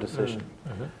was her decision.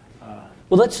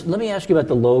 Well, let me ask you about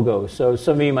the logo. So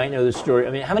some of you might know the story.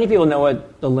 I mean, how many people know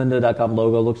what the lynda.com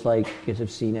logo looks like? You guys have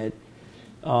seen it.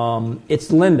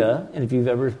 It's Linda, and if you've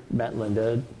ever met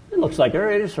Linda, it looks like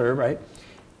her. It is her, right?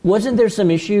 Wasn't there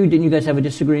some issue? Didn't you guys have a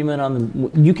disagreement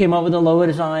on you came up with the logo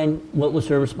design? What was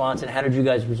her response, and how did you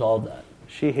guys resolve that?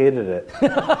 She hated it.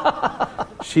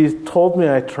 She told me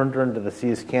I turned her into the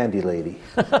See's Candy Lady.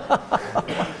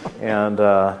 And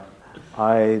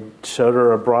I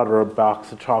brought her a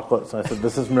box of chocolates, and I said,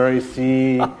 "This is Mary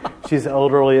C. She's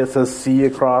elderly. It says C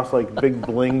across, like big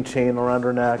bling chain around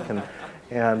her neck."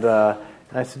 And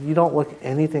I said, "You don't look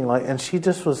anything like." And she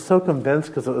just was so convinced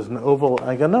because it was an oval.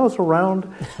 I go, "No, it's a round."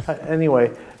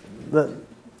 Anyway,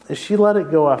 she let it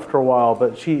go after a while,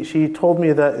 but she told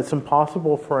me that it's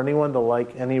impossible for anyone to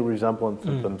like any resemblance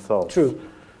of themselves. True.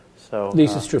 So at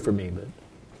least it's true for me, but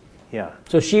yeah.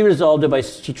 So she resolved it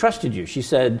she trusted you. She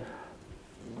said,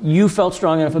 you felt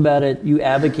strong enough about it, you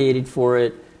advocated for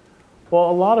it. Well,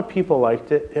 a lot of people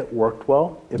liked it. It worked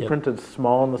well. It Yep. printed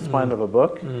small in the spine of a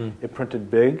book. It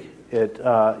printed big. It,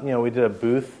 we did a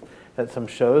booth at some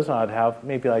shows, and I'd have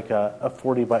maybe like a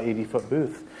 40 by 80 foot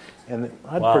booth. And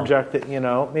I'd project it,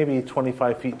 maybe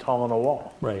 25 feet tall on a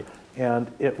wall. Right. And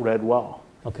it read well.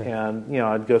 Okay. And,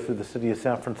 I'd go through the city of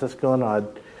San Francisco, and I'd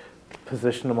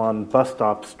position them on bus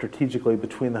stops strategically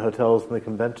between the hotels and the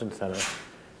convention center.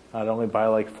 I'd only buy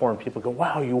like 4, and people go,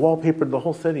 "Wow, you wallpapered the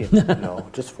whole city." No,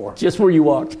 just 4. Just where you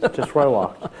walked. Just where I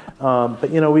walked. But,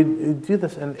 we'd do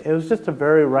this, and it was just a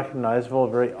very recognizable,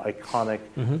 very iconic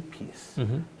piece.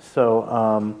 So,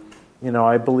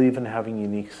 I believe in having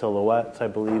unique silhouettes. I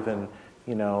believe in,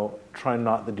 trying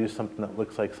not to do something that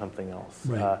looks like something else.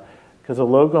 Right. Because a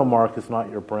logo mark is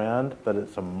not your brand, but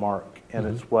it's a mark, and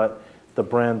it's what the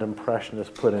brand impression is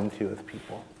put into with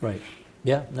people. Right.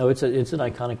 Yeah, no, it's an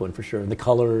iconic one for sure. The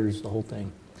colors, the whole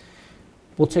thing.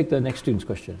 We'll take the next student's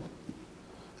question.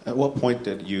 At what point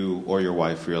did you or your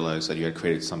wife realize that you had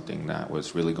created something that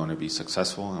was really going to be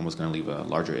successful and was going to leave a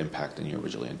larger impact than you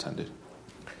originally intended?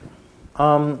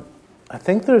 I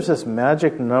think there's this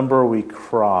magic number we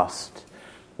crossed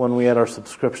when we had our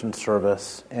subscription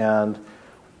service, and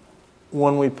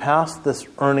when we passed this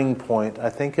earning point,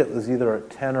 I think it was either at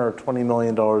 $10 or $20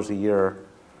 million a year,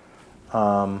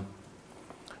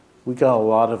 we got a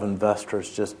lot of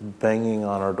investors just banging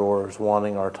on our doors,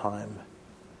 wanting our time.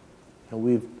 And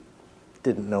we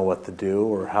didn't know what to do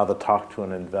or how to talk to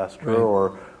an investor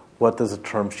or what does a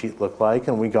term sheet look like.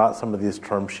 And we got some of these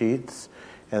term sheets.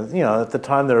 And, at the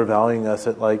time they were valuing us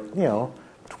at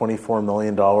 $24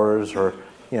 million or,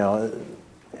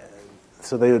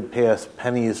 so they would pay us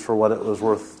pennies for what it was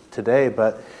worth today.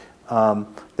 But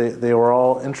they were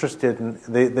all interested in,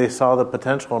 they saw the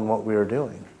potential in what we were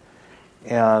doing.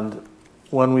 And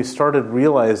when we started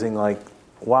realizing,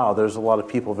 wow, there's a lot of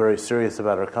people very serious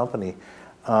about our company,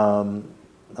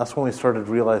 that's when we started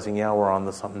realizing, we're on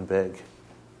to something big.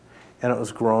 And it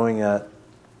was growing at,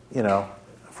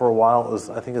 for a while,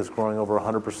 I think it was growing over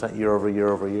 100% year over year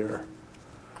over year.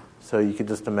 So you could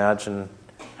just imagine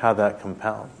how that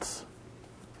compounds.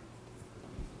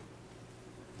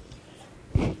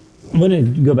 I'm going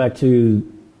to go back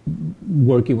to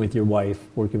working with your wife,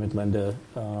 working with Linda.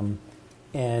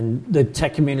 And the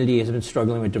tech community has been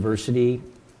struggling with diversity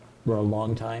for a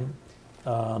long time,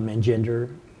 and gender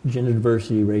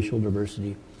diversity, racial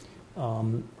diversity.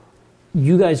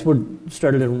 You guys were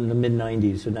started in the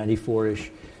mid-'90s, so 94-ish.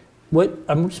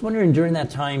 I'm just wondering, during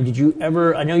that time, did you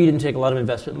ever, I know you didn't take a lot of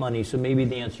investment money, so maybe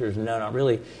the answer is no, not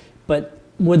really, but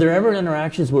were there ever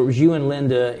interactions where it was you and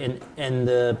Linda and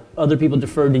the other people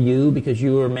deferred to you because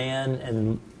you were a man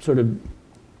and sort of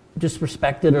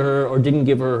disrespected her or didn't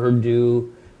give her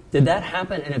due? Did that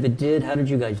happen? And if it did, how did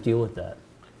you guys deal with that?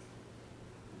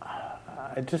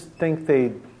 I just think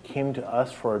they came to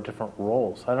us for different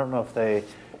roles. I don't know if they,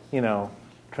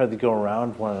 tried to go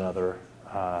around one another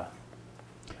at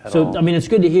all. I mean, it's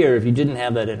good to hear if you didn't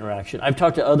have that interaction. I've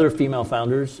talked to other female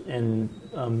founders and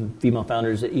female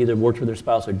founders that either worked with their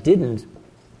spouse or didn't,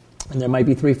 and there might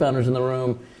be 3 founders in the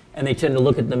room, and they tend to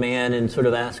look at the man and sort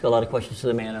of ask a lot of questions to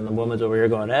the man, and the woman's over here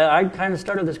going, I kind of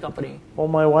started this company. Well,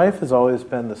 my wife has always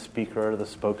been the speaker, the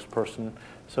spokesperson,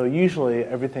 so usually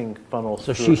everything funnels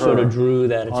through her. So she sort of drew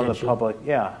that attention?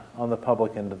 On the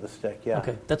public end of the stick, yeah.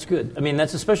 Okay, that's good. I mean,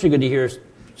 that's especially good to hear,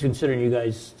 considering you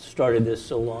guys started this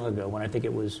so long ago, when I think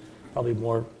it was probably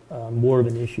more of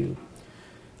an issue.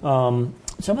 So I'm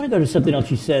going to go to something else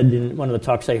you said in one of the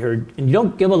talks I heard. And you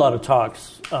don't give a lot of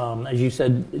talks, as you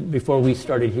said before we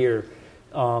started here.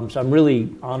 So I'm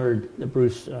really honored that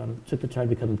Bruce took the time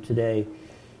to come today.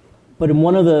 But in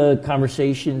one of the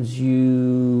conversations,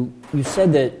 you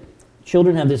said that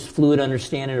children have this fluid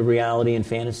understanding of reality and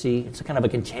fantasy. It's a kind of a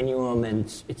continuum, and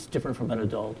it's different from an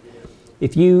adult.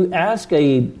 If you ask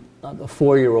a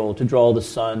 4-year-old to draw the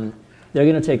sun, they're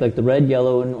going to take the red,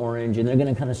 yellow, and orange, and they're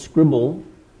going to kind of scribble,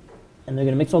 and they're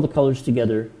going to mix all the colors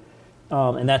together,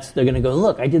 and they're going to go,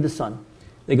 look, I did the sun.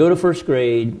 They go to first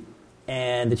grade,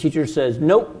 and the teacher says,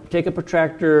 nope, take a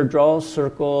protractor, draw a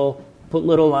circle, put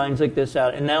little lines like this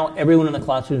out, and now everyone in the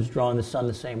classroom is drawing the sun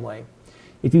the same way.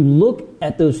 if you look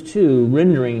at those two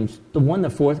renderings, the one the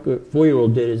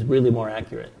four-year-old did is really more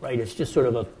accurate, right? It's just sort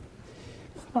of a...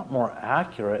 It's not more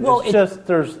accurate. Well, it's just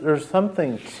there's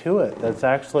something to it that's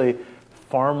actually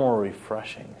far more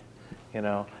refreshing. You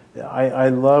know, I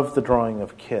love the drawing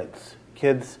of kids.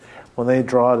 Kids, when they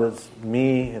draw it, it's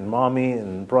me and mommy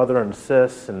and brother and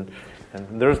sis, and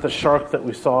there's the shark that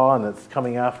we saw and it's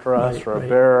coming after us, or a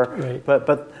bear. Right.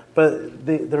 But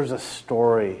there's a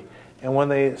story, and when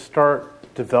they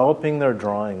start developing their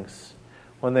drawings,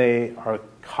 when they are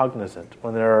cognizant,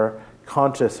 when they're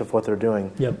conscious of what they're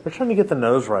doing, they're trying to get the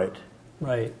nose right.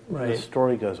 Right. And the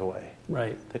story goes away.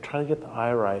 Right. They try to get the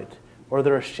eye right, or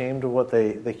they're ashamed of what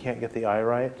they can't get the eye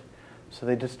right, so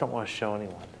they just don't want to show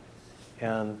anyone.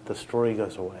 And the story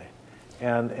goes away.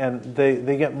 And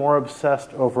they get more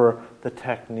obsessed over the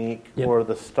technique or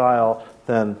the style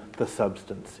than the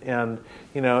substance. And,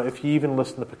 you know, if you even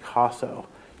listen to Picasso,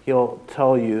 he'll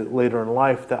tell you later in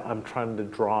life that I'm trying to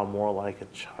draw more like a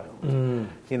child.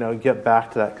 You know, get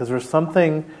back to that. Because there's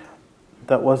something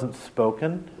that wasn't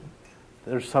spoken.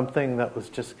 There's something that was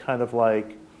just kind of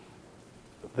like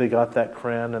they got that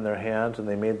crayon in their hands and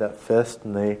they made that fist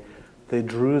and they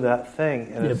drew that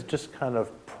thing. And it's just kind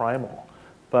of primal.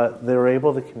 But they were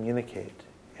able to communicate.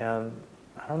 And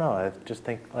I don't know, I just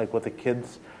think like what the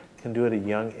kids can do at a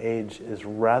young age is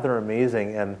rather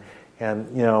amazing. And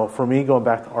you know, for me going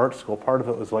back to art school, part of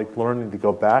it was like learning to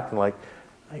go back and like,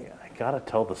 I gotta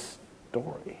tell the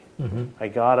story. I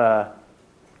gotta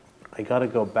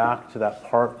go back to that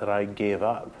part that I gave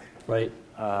up. Right.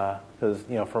 Because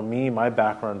you know, for me, my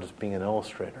background is being an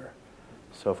illustrator,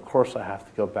 so of course I have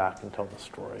to go back and tell the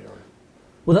story.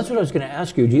 Well, that's what I was going to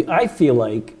ask you. I feel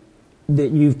like that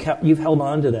you've held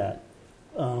on to that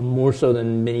more so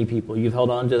than many people. You've held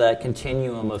on to that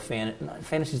continuum of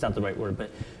fantasy is not the right word,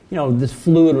 but you know, this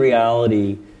fluid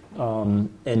reality,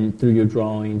 and through your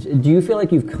drawings. Do you feel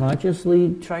like you've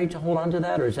consciously tried to hold on to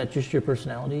that, or is that just your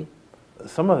personality?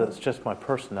 Some of it's just my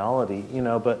personality, you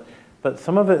know, but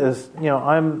some of it is, you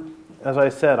know, as I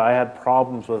said, I had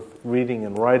problems with reading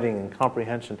and writing and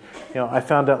comprehension. You know, I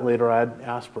found out later I had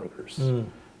Asperger's.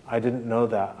 I didn't know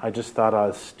that. I just thought I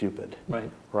was stupid.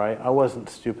 Right? I wasn't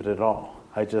stupid at all.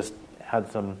 I just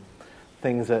had some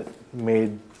things that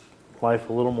made life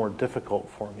a little more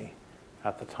difficult for me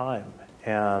at the time.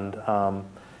 And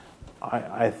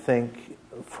I think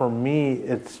for me,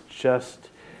 it's just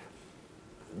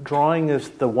drawing is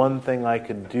the one thing I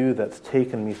could do that's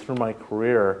taken me through my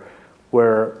career,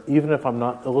 where even if I'm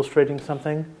not illustrating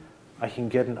something, I can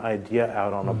get an idea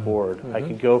out on a board. I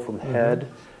can go from head,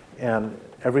 and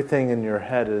everything in your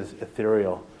head is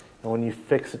ethereal. And when you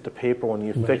fix it to paper, when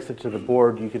you fix it to the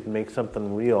board, you could make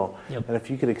something real. And if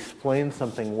you could explain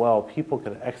something well, people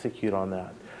could execute on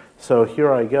that. So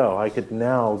here I go. I could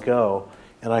now go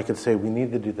and I could say, we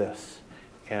need to do this.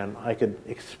 And I could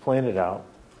explain it out.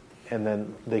 And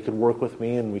then they could work with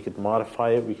me and we could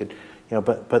modify it. We could, you know,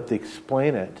 but to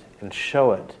explain it and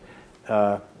show it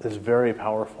is very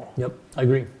powerful. Yep, I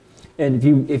agree. And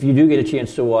if you do get a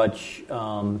chance to watch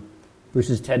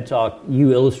Bruce's TED Talk,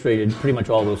 you illustrated pretty much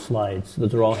all those slides.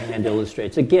 Those are all hand illustrated.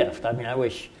 It's a gift. I mean,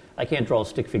 I can't draw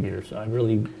stick figures. I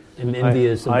really am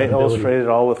envious of that ability. I illustrated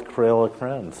all with Crayola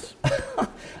crayons.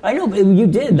 I know, but you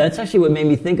did. That's actually what made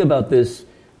me think about this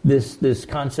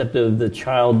concept of the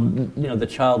child, you know, the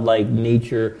childlike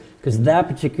nature, because that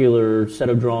particular set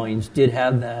of drawings did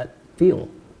have that feel.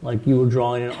 Like you were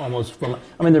drawing it almost from,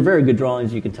 I mean, they're very good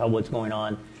drawings, you can tell what's going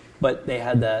on, but they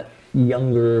had that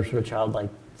younger sort of childlike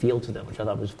feel to them, which I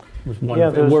thought was wonderful.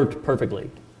 Yeah, it worked perfectly.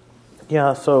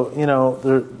 Yeah, so, you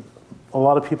know, a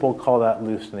lot of people call that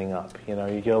loosening up. You know,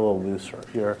 you get a little looser.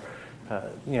 You're,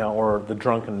 you know, or the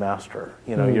drunken master.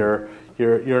 You know,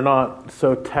 you're not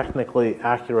so technically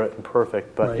accurate and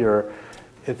perfect, but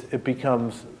it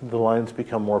becomes, the lines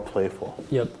become more playful.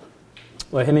 Yep.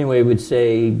 Well, Hemingway would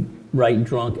say, write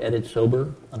drunk, edit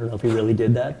sober. I don't know if he really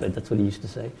did that, but that's what he used to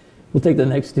say. We'll take the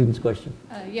next student's question.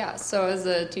 Yeah, so as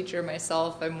a teacher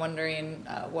myself, I'm wondering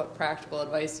what practical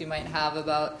advice you might have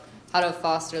about how to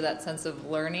foster that sense of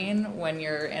learning when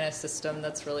you're in a system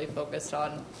that's really focused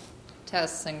on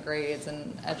tests and grades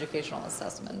and educational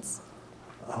assessments.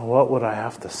 What would I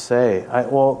have to say?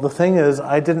 Well, the thing is,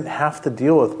 I didn't have to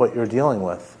deal with what you're dealing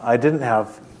with. I didn't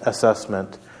have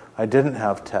assessment. I didn't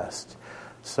have test.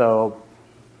 So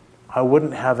I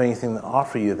wouldn't have anything to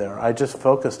offer you there. I just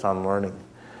focused on learning.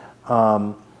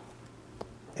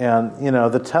 And, you know,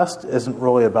 the test isn't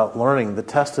really about learning. The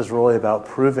test is really about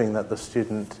proving that the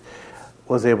student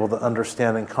was able to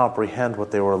understand and comprehend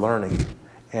what they were learning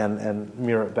and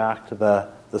mirror it back to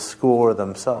the school or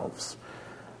themselves.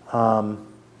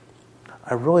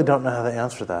 I really don't know how to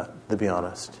answer that. to be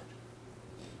honest.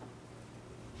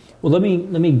 Well, let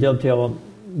me dovetail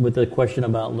with the question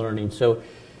about learning. So,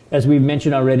 as we've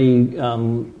mentioned already,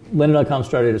 Lynda.com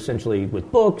started essentially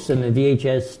with books and then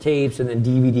VHS tapes and then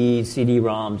DVDs,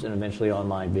 CD-ROMs, and eventually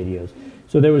online videos.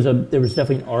 So there was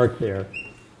definitely an arc there.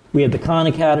 We have the Khan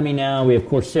Academy now. We have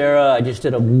Coursera. I just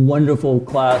did a wonderful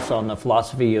class on the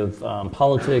philosophy of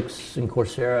politics in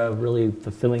Coursera, a really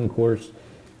fulfilling course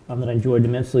that I enjoyed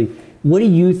immensely. What do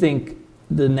you think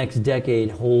the next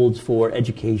decade holds for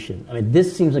education? I mean,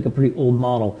 this seems like a pretty old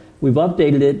model. We've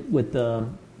updated it with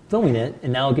filming it,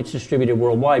 and now it gets distributed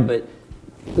worldwide, but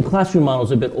the classroom model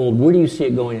is a bit old. Where do you see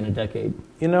it going in a decade?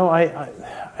 You know,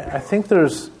 I think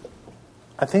there's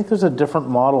a different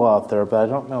model out there, but I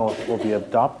don't know if it will be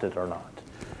adopted or not.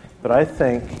 But I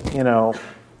think, you know,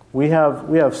 we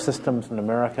have systems in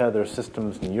America, there's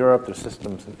systems in Europe, there's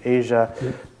systems in Asia,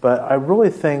 but I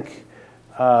really think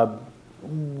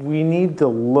we need to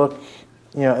look,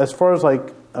 you know, as far as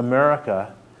like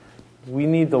America, we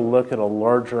need to look at a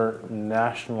larger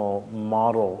national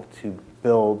model to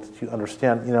build, to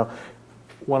understand. You know,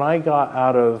 when I got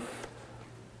out of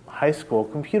high school,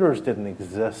 computers didn't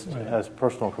exist as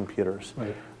personal computers.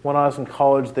 Right. When I was in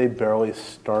college, they barely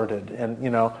started. And, you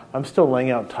know, I'm still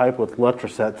laying out type with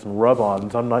Letrasets and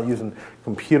rub-ons. I'm not using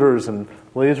computers and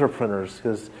laser printers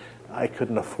because I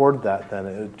couldn't afford that then.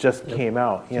 It just came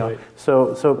out, you know. Right.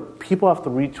 So people have to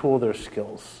retool their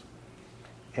skills.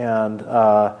 And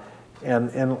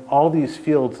in all these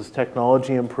fields, as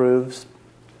technology improves,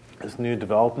 as new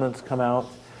developments come out,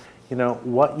 you know,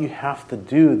 what you have to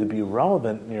do to be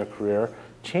relevant in your career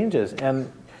changes.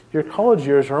 And your college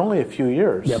years are only a few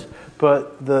years. Yep.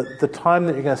 But the time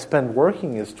that you're going to spend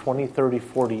working is 20, 30,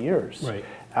 40 years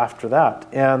after that.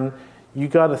 And you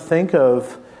got to think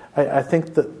of, I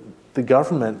think that the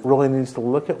government really needs to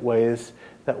look at ways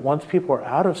that once people are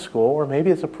out of school, or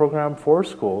maybe it's a program for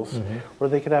schools, where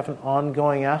they could have an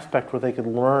ongoing aspect where they could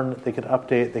learn, they could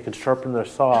update, they could sharpen their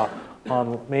saw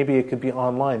on, maybe it could be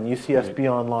online, UCSB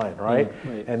online, right?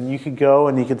 And you could go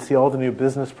and you could see all the new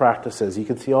business practices, you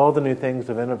could see all the new things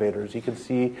of innovators, you could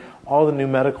see all the new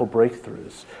medical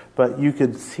breakthroughs, but you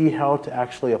could see how to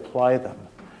actually apply them.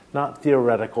 Not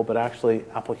theoretical, but actually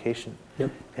application.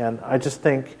 And I just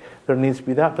think there needs to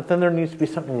be that, but then there needs to be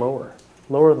something lower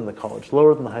than the college,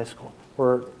 lower than the high school,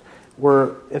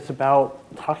 where it's about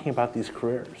talking about these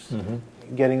careers,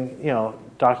 getting, you know,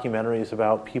 documentaries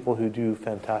about people who do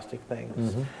fantastic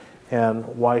things, and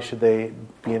why should they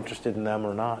be interested in them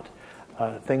or not.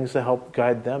 Things to help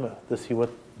guide them to see what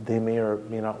they may or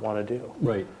may not want to do.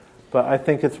 Right. But I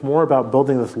think it's more about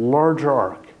building this larger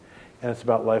arc, and it's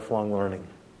about lifelong learning.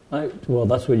 Well,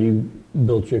 that's what you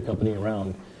built your company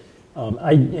around.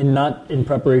 And not in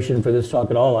preparation for this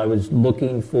talk at all, I was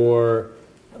looking for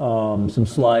some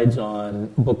slides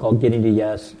on a book called Getting to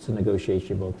Yes. It's a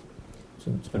negotiation book.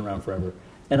 So it's been around forever.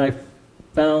 And I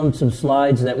found some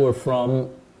slides that were from,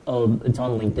 it's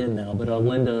on LinkedIn now, but a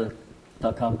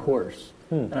Lynda.com course.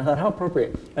 And I thought, how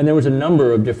appropriate. And there was a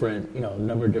number of different,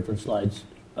 slides,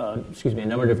 a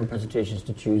number of different presentations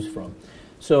to choose from.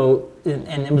 So, and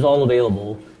it was all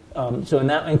available. So in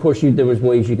that, and of course, there was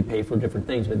ways you could pay for different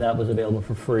things, but that was available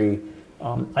for free.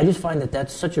 I just find that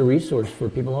that's such a resource for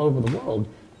people all over the world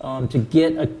to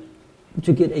get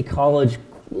a college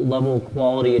level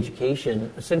quality education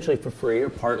essentially for free, or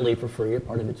partly for free, or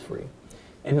part of it's free.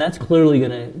 And that's clearly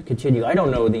going to continue. I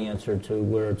don't know the answer to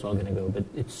where it's all going to go, but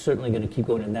it's certainly going to keep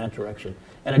going in that direction.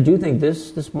 And I do think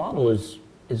this model is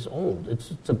old.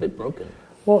 It's a bit broken.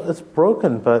 Well, it's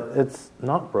broken, but it's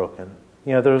not broken.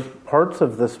 You know, there's parts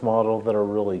of this model that are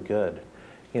really good.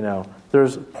 You know,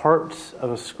 there's parts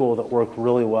of a school that work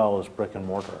really well as brick and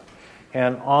mortar.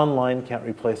 And online can't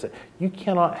replace it. You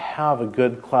cannot have a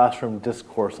good classroom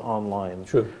discourse online.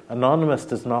 True. Anonymous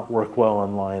does not work well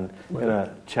online in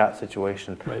a chat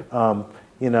situation. Right.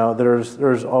 You know,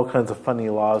 there's all kinds of funny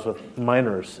laws with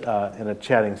minors in a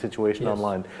chatting situation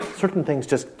online. Certain things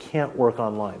just can't work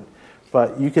online.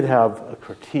 But you could have a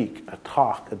critique, a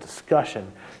talk, a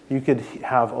discussion. You could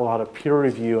have a lot of peer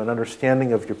review and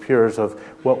understanding of your peers of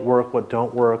what work, what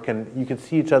don't work, and you could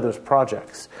see each other's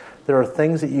projects. There are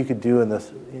things that you could do in this.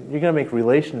 You're going to make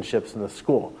relationships in the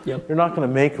school. Yep. You're not going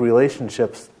to make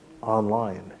relationships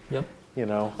online. Yep. You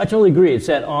know? I totally agree. It's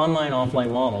that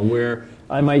online-offline model where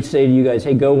I might say to you guys,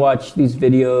 hey, go watch these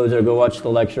videos or go watch the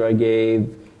lecture I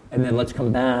gave, and then let's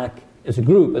come back as a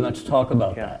group and let's talk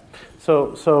about that.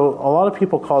 So a lot of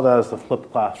people call that as the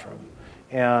flipped classroom.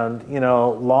 And,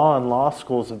 law and law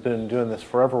schools have been doing this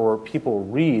forever, where people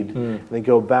read, and they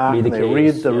go back and they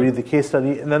read the case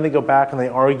study, and then they go back and they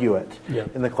argue it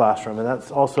in the classroom. And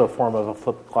that's also a form of a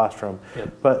flipped classroom.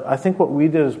 But I think what we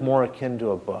did is more akin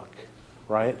to a book,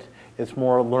 right? It's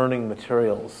more learning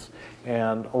materials.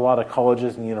 And a lot of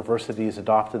colleges and universities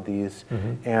adopted these,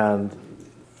 and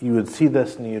you would see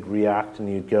this and you'd react and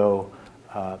you'd go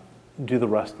do the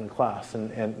rest in class.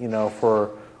 And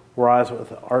for where I was with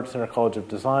the Art Center College of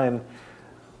Design,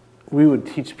 we would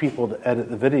teach people to edit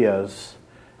the videos.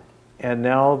 And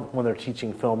now when they're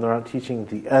teaching film, they're not teaching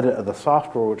the edit of the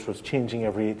software, which was changing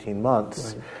every 18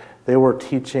 months. Right. They were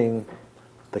teaching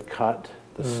the cut,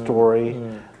 the story,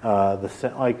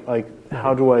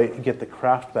 how do I get the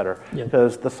craft better?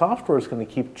 Because the software is going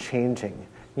to keep changing.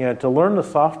 To learn the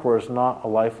software is not a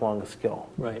lifelong skill.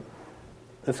 Right.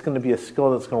 It's going to be a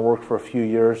skill that's going to work for a few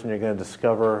years, and you're going to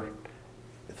discover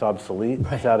it's obsolete,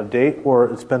 it's out of date, or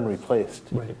it's been replaced.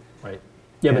 Right.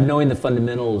 Yeah, but knowing the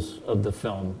fundamentals of the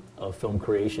film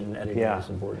creation and editing is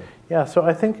important. Yeah, so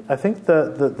I think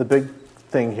the big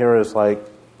thing here is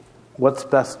what's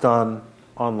best done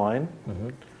online,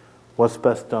 what's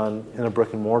best done in a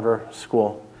brick and mortar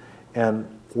school, and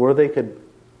where they could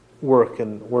work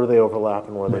and where they overlap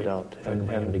and where they don't. And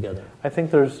bring them together. I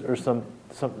think there's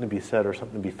something to be said or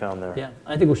something to be found there. Yeah,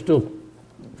 I think we're still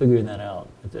figuring that out.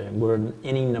 We're in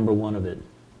inning number one of it,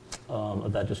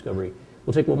 of that discovery.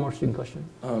 We'll take one more student question.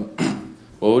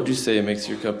 What would you say makes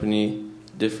your company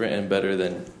different and better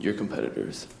than your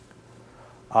competitors?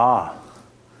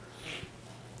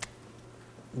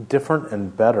 Different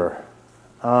and better.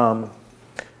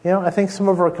 I think some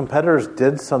of our competitors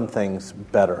did some things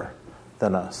better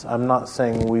than us. I'm not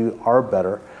saying we are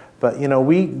better, but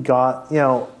we got,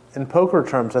 in poker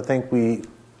terms, I think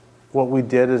what we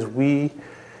did is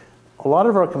a lot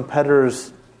of our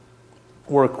competitors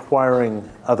were acquiring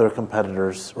other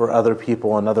competitors or other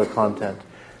people and other content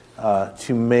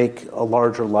to make a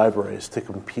larger libraries to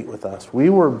compete with us.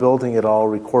 We were building it all,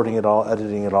 recording it all,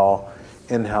 editing it all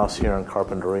in-house here in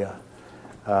Carpinteria,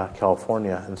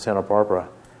 California, in Santa Barbara.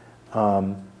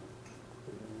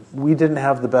 We didn't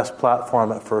have the best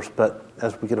platform at first, but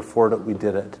as we could afford it, we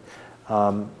did it.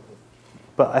 But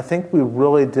I think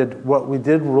what we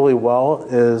did really well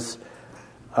is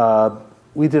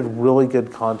we did really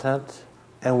good content,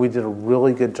 and we did a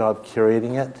really good job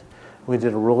curating it. We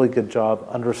did a really good job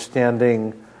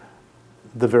understanding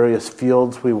the various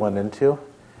fields we went into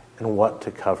and what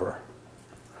to cover.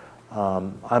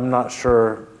 I'm not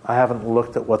sure, I haven't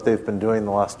looked at what they've been doing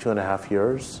the last 2.5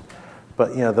 years,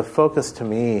 but the focus to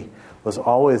me was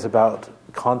always about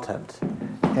content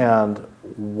and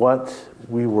what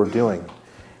we were doing.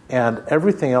 And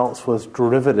everything else was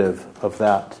derivative of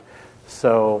that.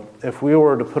 So if we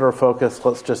were to put our focus,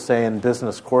 let's just say, in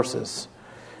business courses,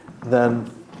 then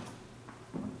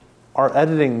our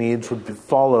editing needs would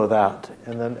follow that.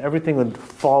 And then everything would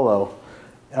follow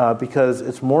because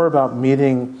it's more about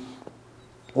meeting.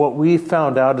 What we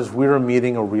found out is we were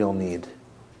meeting a real need.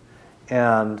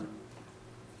 And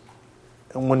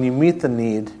when you meet the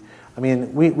need,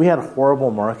 we had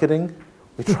horrible marketing.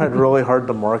 We tried really hard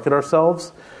to market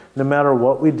ourselves. No matter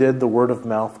what we did, the word of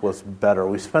mouth was better.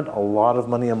 We spent a lot of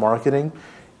money on marketing,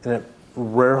 and it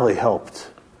rarely helped.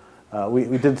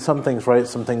 We did some things right,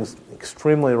 some things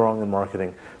extremely wrong in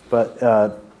marketing. But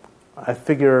I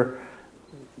figure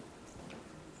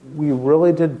we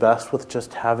really did best with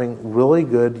just having really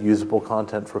good, usable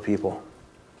content for people.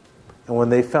 And when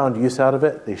they found use out of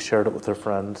it, they shared it with their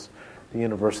friends. The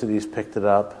universities picked it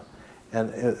up.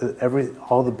 And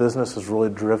all the business is really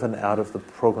driven out of the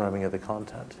programming of the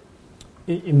content.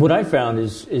 What I found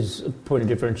is a point of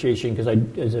differentiation, because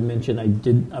as I mentioned,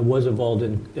 I was involved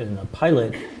in a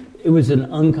pilot. It was an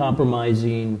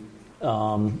uncompromising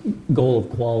goal of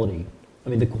quality.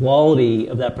 The quality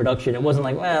of that production, it wasn't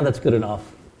like, that's good enough.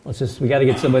 We got to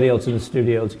get somebody else in the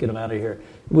studio, let's get them out of here.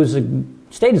 It was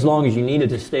stayed as long as you needed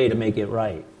to stay to make it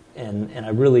right. And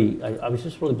I was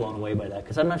just really blown away by that,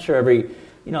 because I'm not sure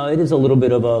it is a little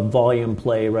bit of a volume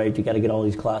play, right? You got to get all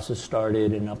these classes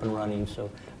started and up and running. So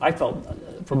I felt,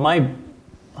 from my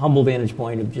humble vantage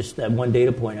point of just that one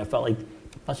data point, I felt like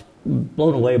I was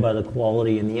blown away by the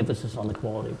quality and the emphasis on the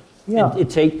quality. Yeah. It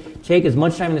take as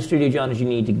much time in the studio, John, as you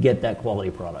need to get that quality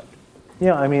product.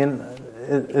 Yeah,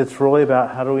 it's really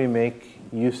about how do we make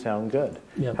you sound good?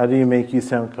 Yep. How do you make you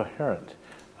sound coherent?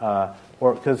 I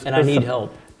need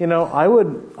help.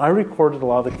 I recorded a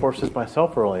lot of the courses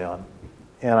myself early on.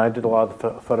 And I did a lot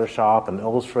of Photoshop and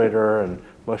Illustrator and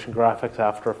motion graphics,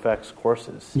 After Effects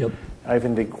courses. Yep. I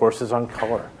even did courses on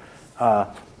color.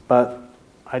 But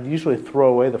I'd usually throw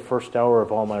away the first hour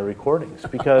of all my recordings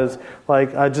because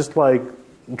I just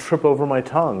trip over my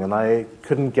tongue and I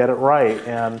couldn't get it right,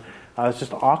 and I was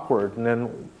just awkward. And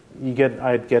then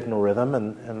I'd get in a rhythm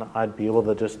and I'd be able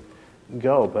to just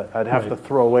go, but I'd have to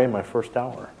throw away my first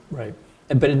hour. Right.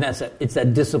 But it's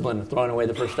that discipline of throwing away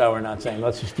the first hour and not saying,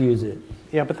 let's just use it.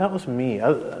 Yeah, but that was me.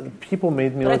 People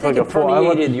made me look like a fool. I think it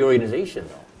permeated the organization,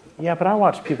 though. Yeah, but I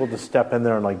watched people just step in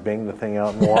there and bang the thing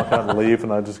out and walk out and leave,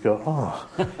 and I just go, oh,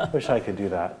 wish I could do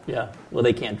that. Yeah, well,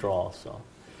 they can't draw, So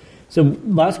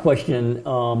last question,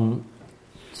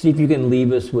 see if you can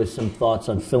leave us with some thoughts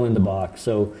on filling the box.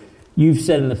 So you've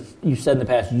said in the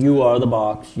past, you are the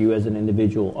box, you as an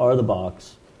individual are the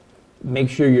box.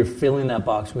 Make sure you're filling that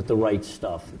box with the right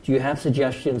stuff. Do you have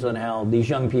suggestions on how these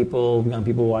young people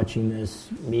watching this,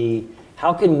 me,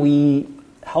 how can we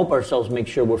help ourselves make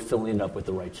sure we're filling it up with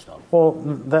the right stuff? Well,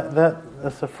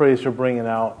 that's a phrase you're bringing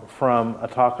out from a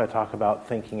talk I talk about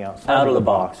thinking outside of the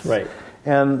box. Right.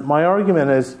 And my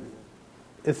argument is,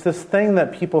 it's this thing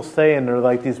that people say, and they're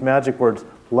like these magic words,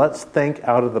 let's think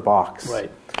out of the box.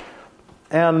 Right.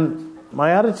 And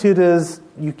my attitude is,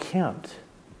 you can't.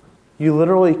 You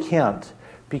literally can't,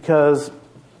 because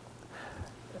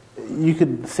you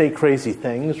could say crazy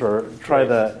things or try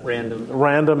the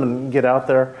random and get out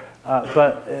there,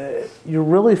 but you're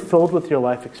really filled with your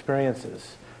life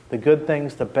experiences. The good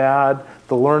things, the bad,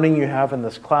 the learning you have in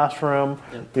this classroom,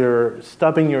 your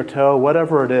stubbing your toe,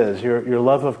 whatever it is, your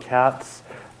love of cats.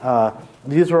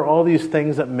 These are all these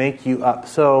things that make you up.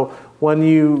 So when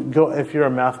you go, if you're a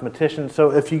mathematician,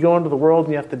 so if you go into the world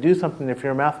and you have to do something, if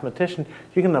you're a mathematician,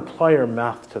 you can apply your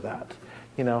math to that.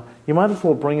 You might as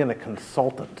well bring in a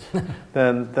consultant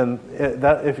and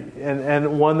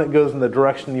one that goes in the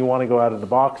direction you want to go out of the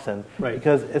box in,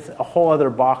 because it's a whole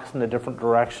other box in a different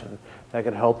direction that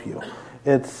could help you.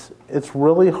 It's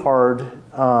really hard.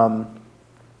 I've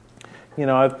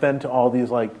been to all these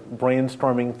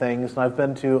brainstorming things, and I've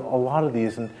been to a lot of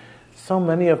these, and so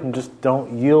many of them just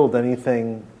don't yield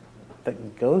anything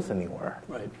that goes anywhere.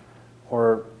 Right.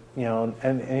 Or, and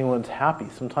anyone's happy.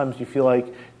 Sometimes you feel like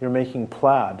you're making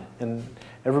plaid, and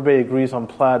everybody agrees on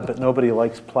plaid, but nobody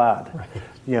likes plaid.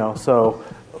 Right. So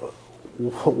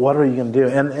what are you going to do?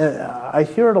 And I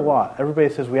hear it a lot.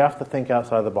 Everybody says we have to think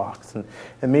outside the box, and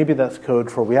maybe that's code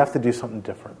for we have to do something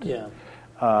different. Yeah.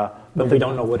 But we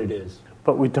don't know what it is.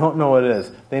 But we don't know what it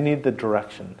is. They need the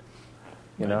direction.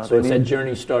 So it's that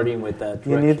journey starting with that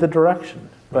direction. You need the direction,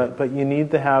 but you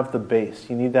need to have the base.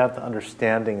 You need to have the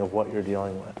understanding of what you're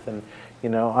dealing with. And,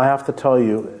 I have to tell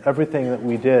you, everything that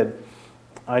we did,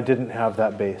 I didn't have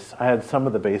that base. I had some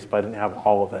of the base, but I didn't have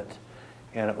all of it.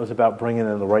 And it was about bringing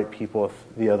in the right people with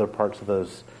the other parts of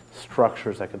those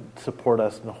structures that could support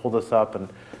us and hold us up and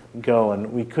go.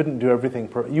 And we couldn't do everything.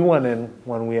 You went in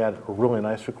when we had a really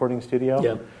nice recording studio.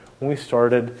 Yep. When we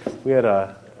started, we had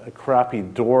a crappy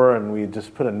door, and we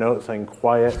just put a note saying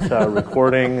quiet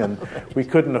recording, and we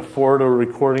couldn't afford a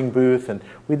recording booth, and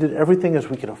we did everything as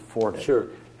we could afford it. Sure.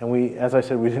 And we, as I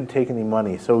said, we didn't take any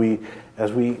money, so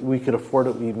as we could afford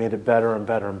it, we made it better and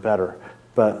better and better.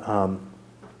 But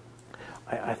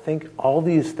I think all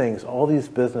these things, all these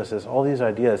businesses, all these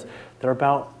ideas, they're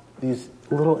about these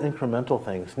little incremental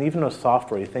things. And even with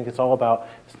software, you think it's all about,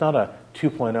 it's not a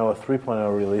 2.0, a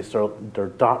 3.0 release, they're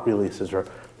dot releases, or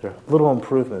they're little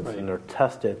improvements, and they're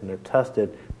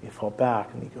tested, you fall back,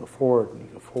 and you go forward, and you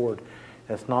go forward.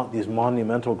 And it's not these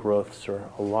monumental growths, or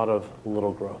a lot of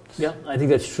little growths. Yeah, I think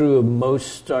that's true of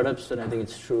most startups, and I think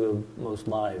it's true of most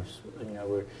lives.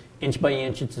 We're inch by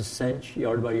inch, it's a cinch,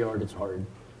 yard by yard, it's hard.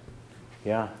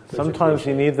 Yeah, sometimes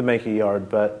you need to make a yard,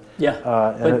 but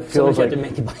but it feels like you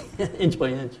have to make it inch by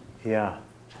inch. Yeah.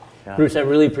 Bruce, I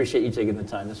really appreciate you taking the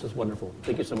time. This was wonderful.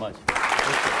 Thank you so much.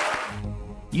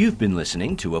 You've been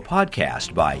listening to a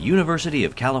podcast by University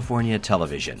of California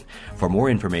Television. For more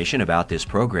information about this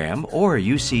program or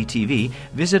UCTV,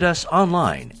 visit us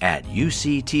online at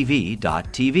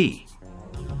uctv.tv.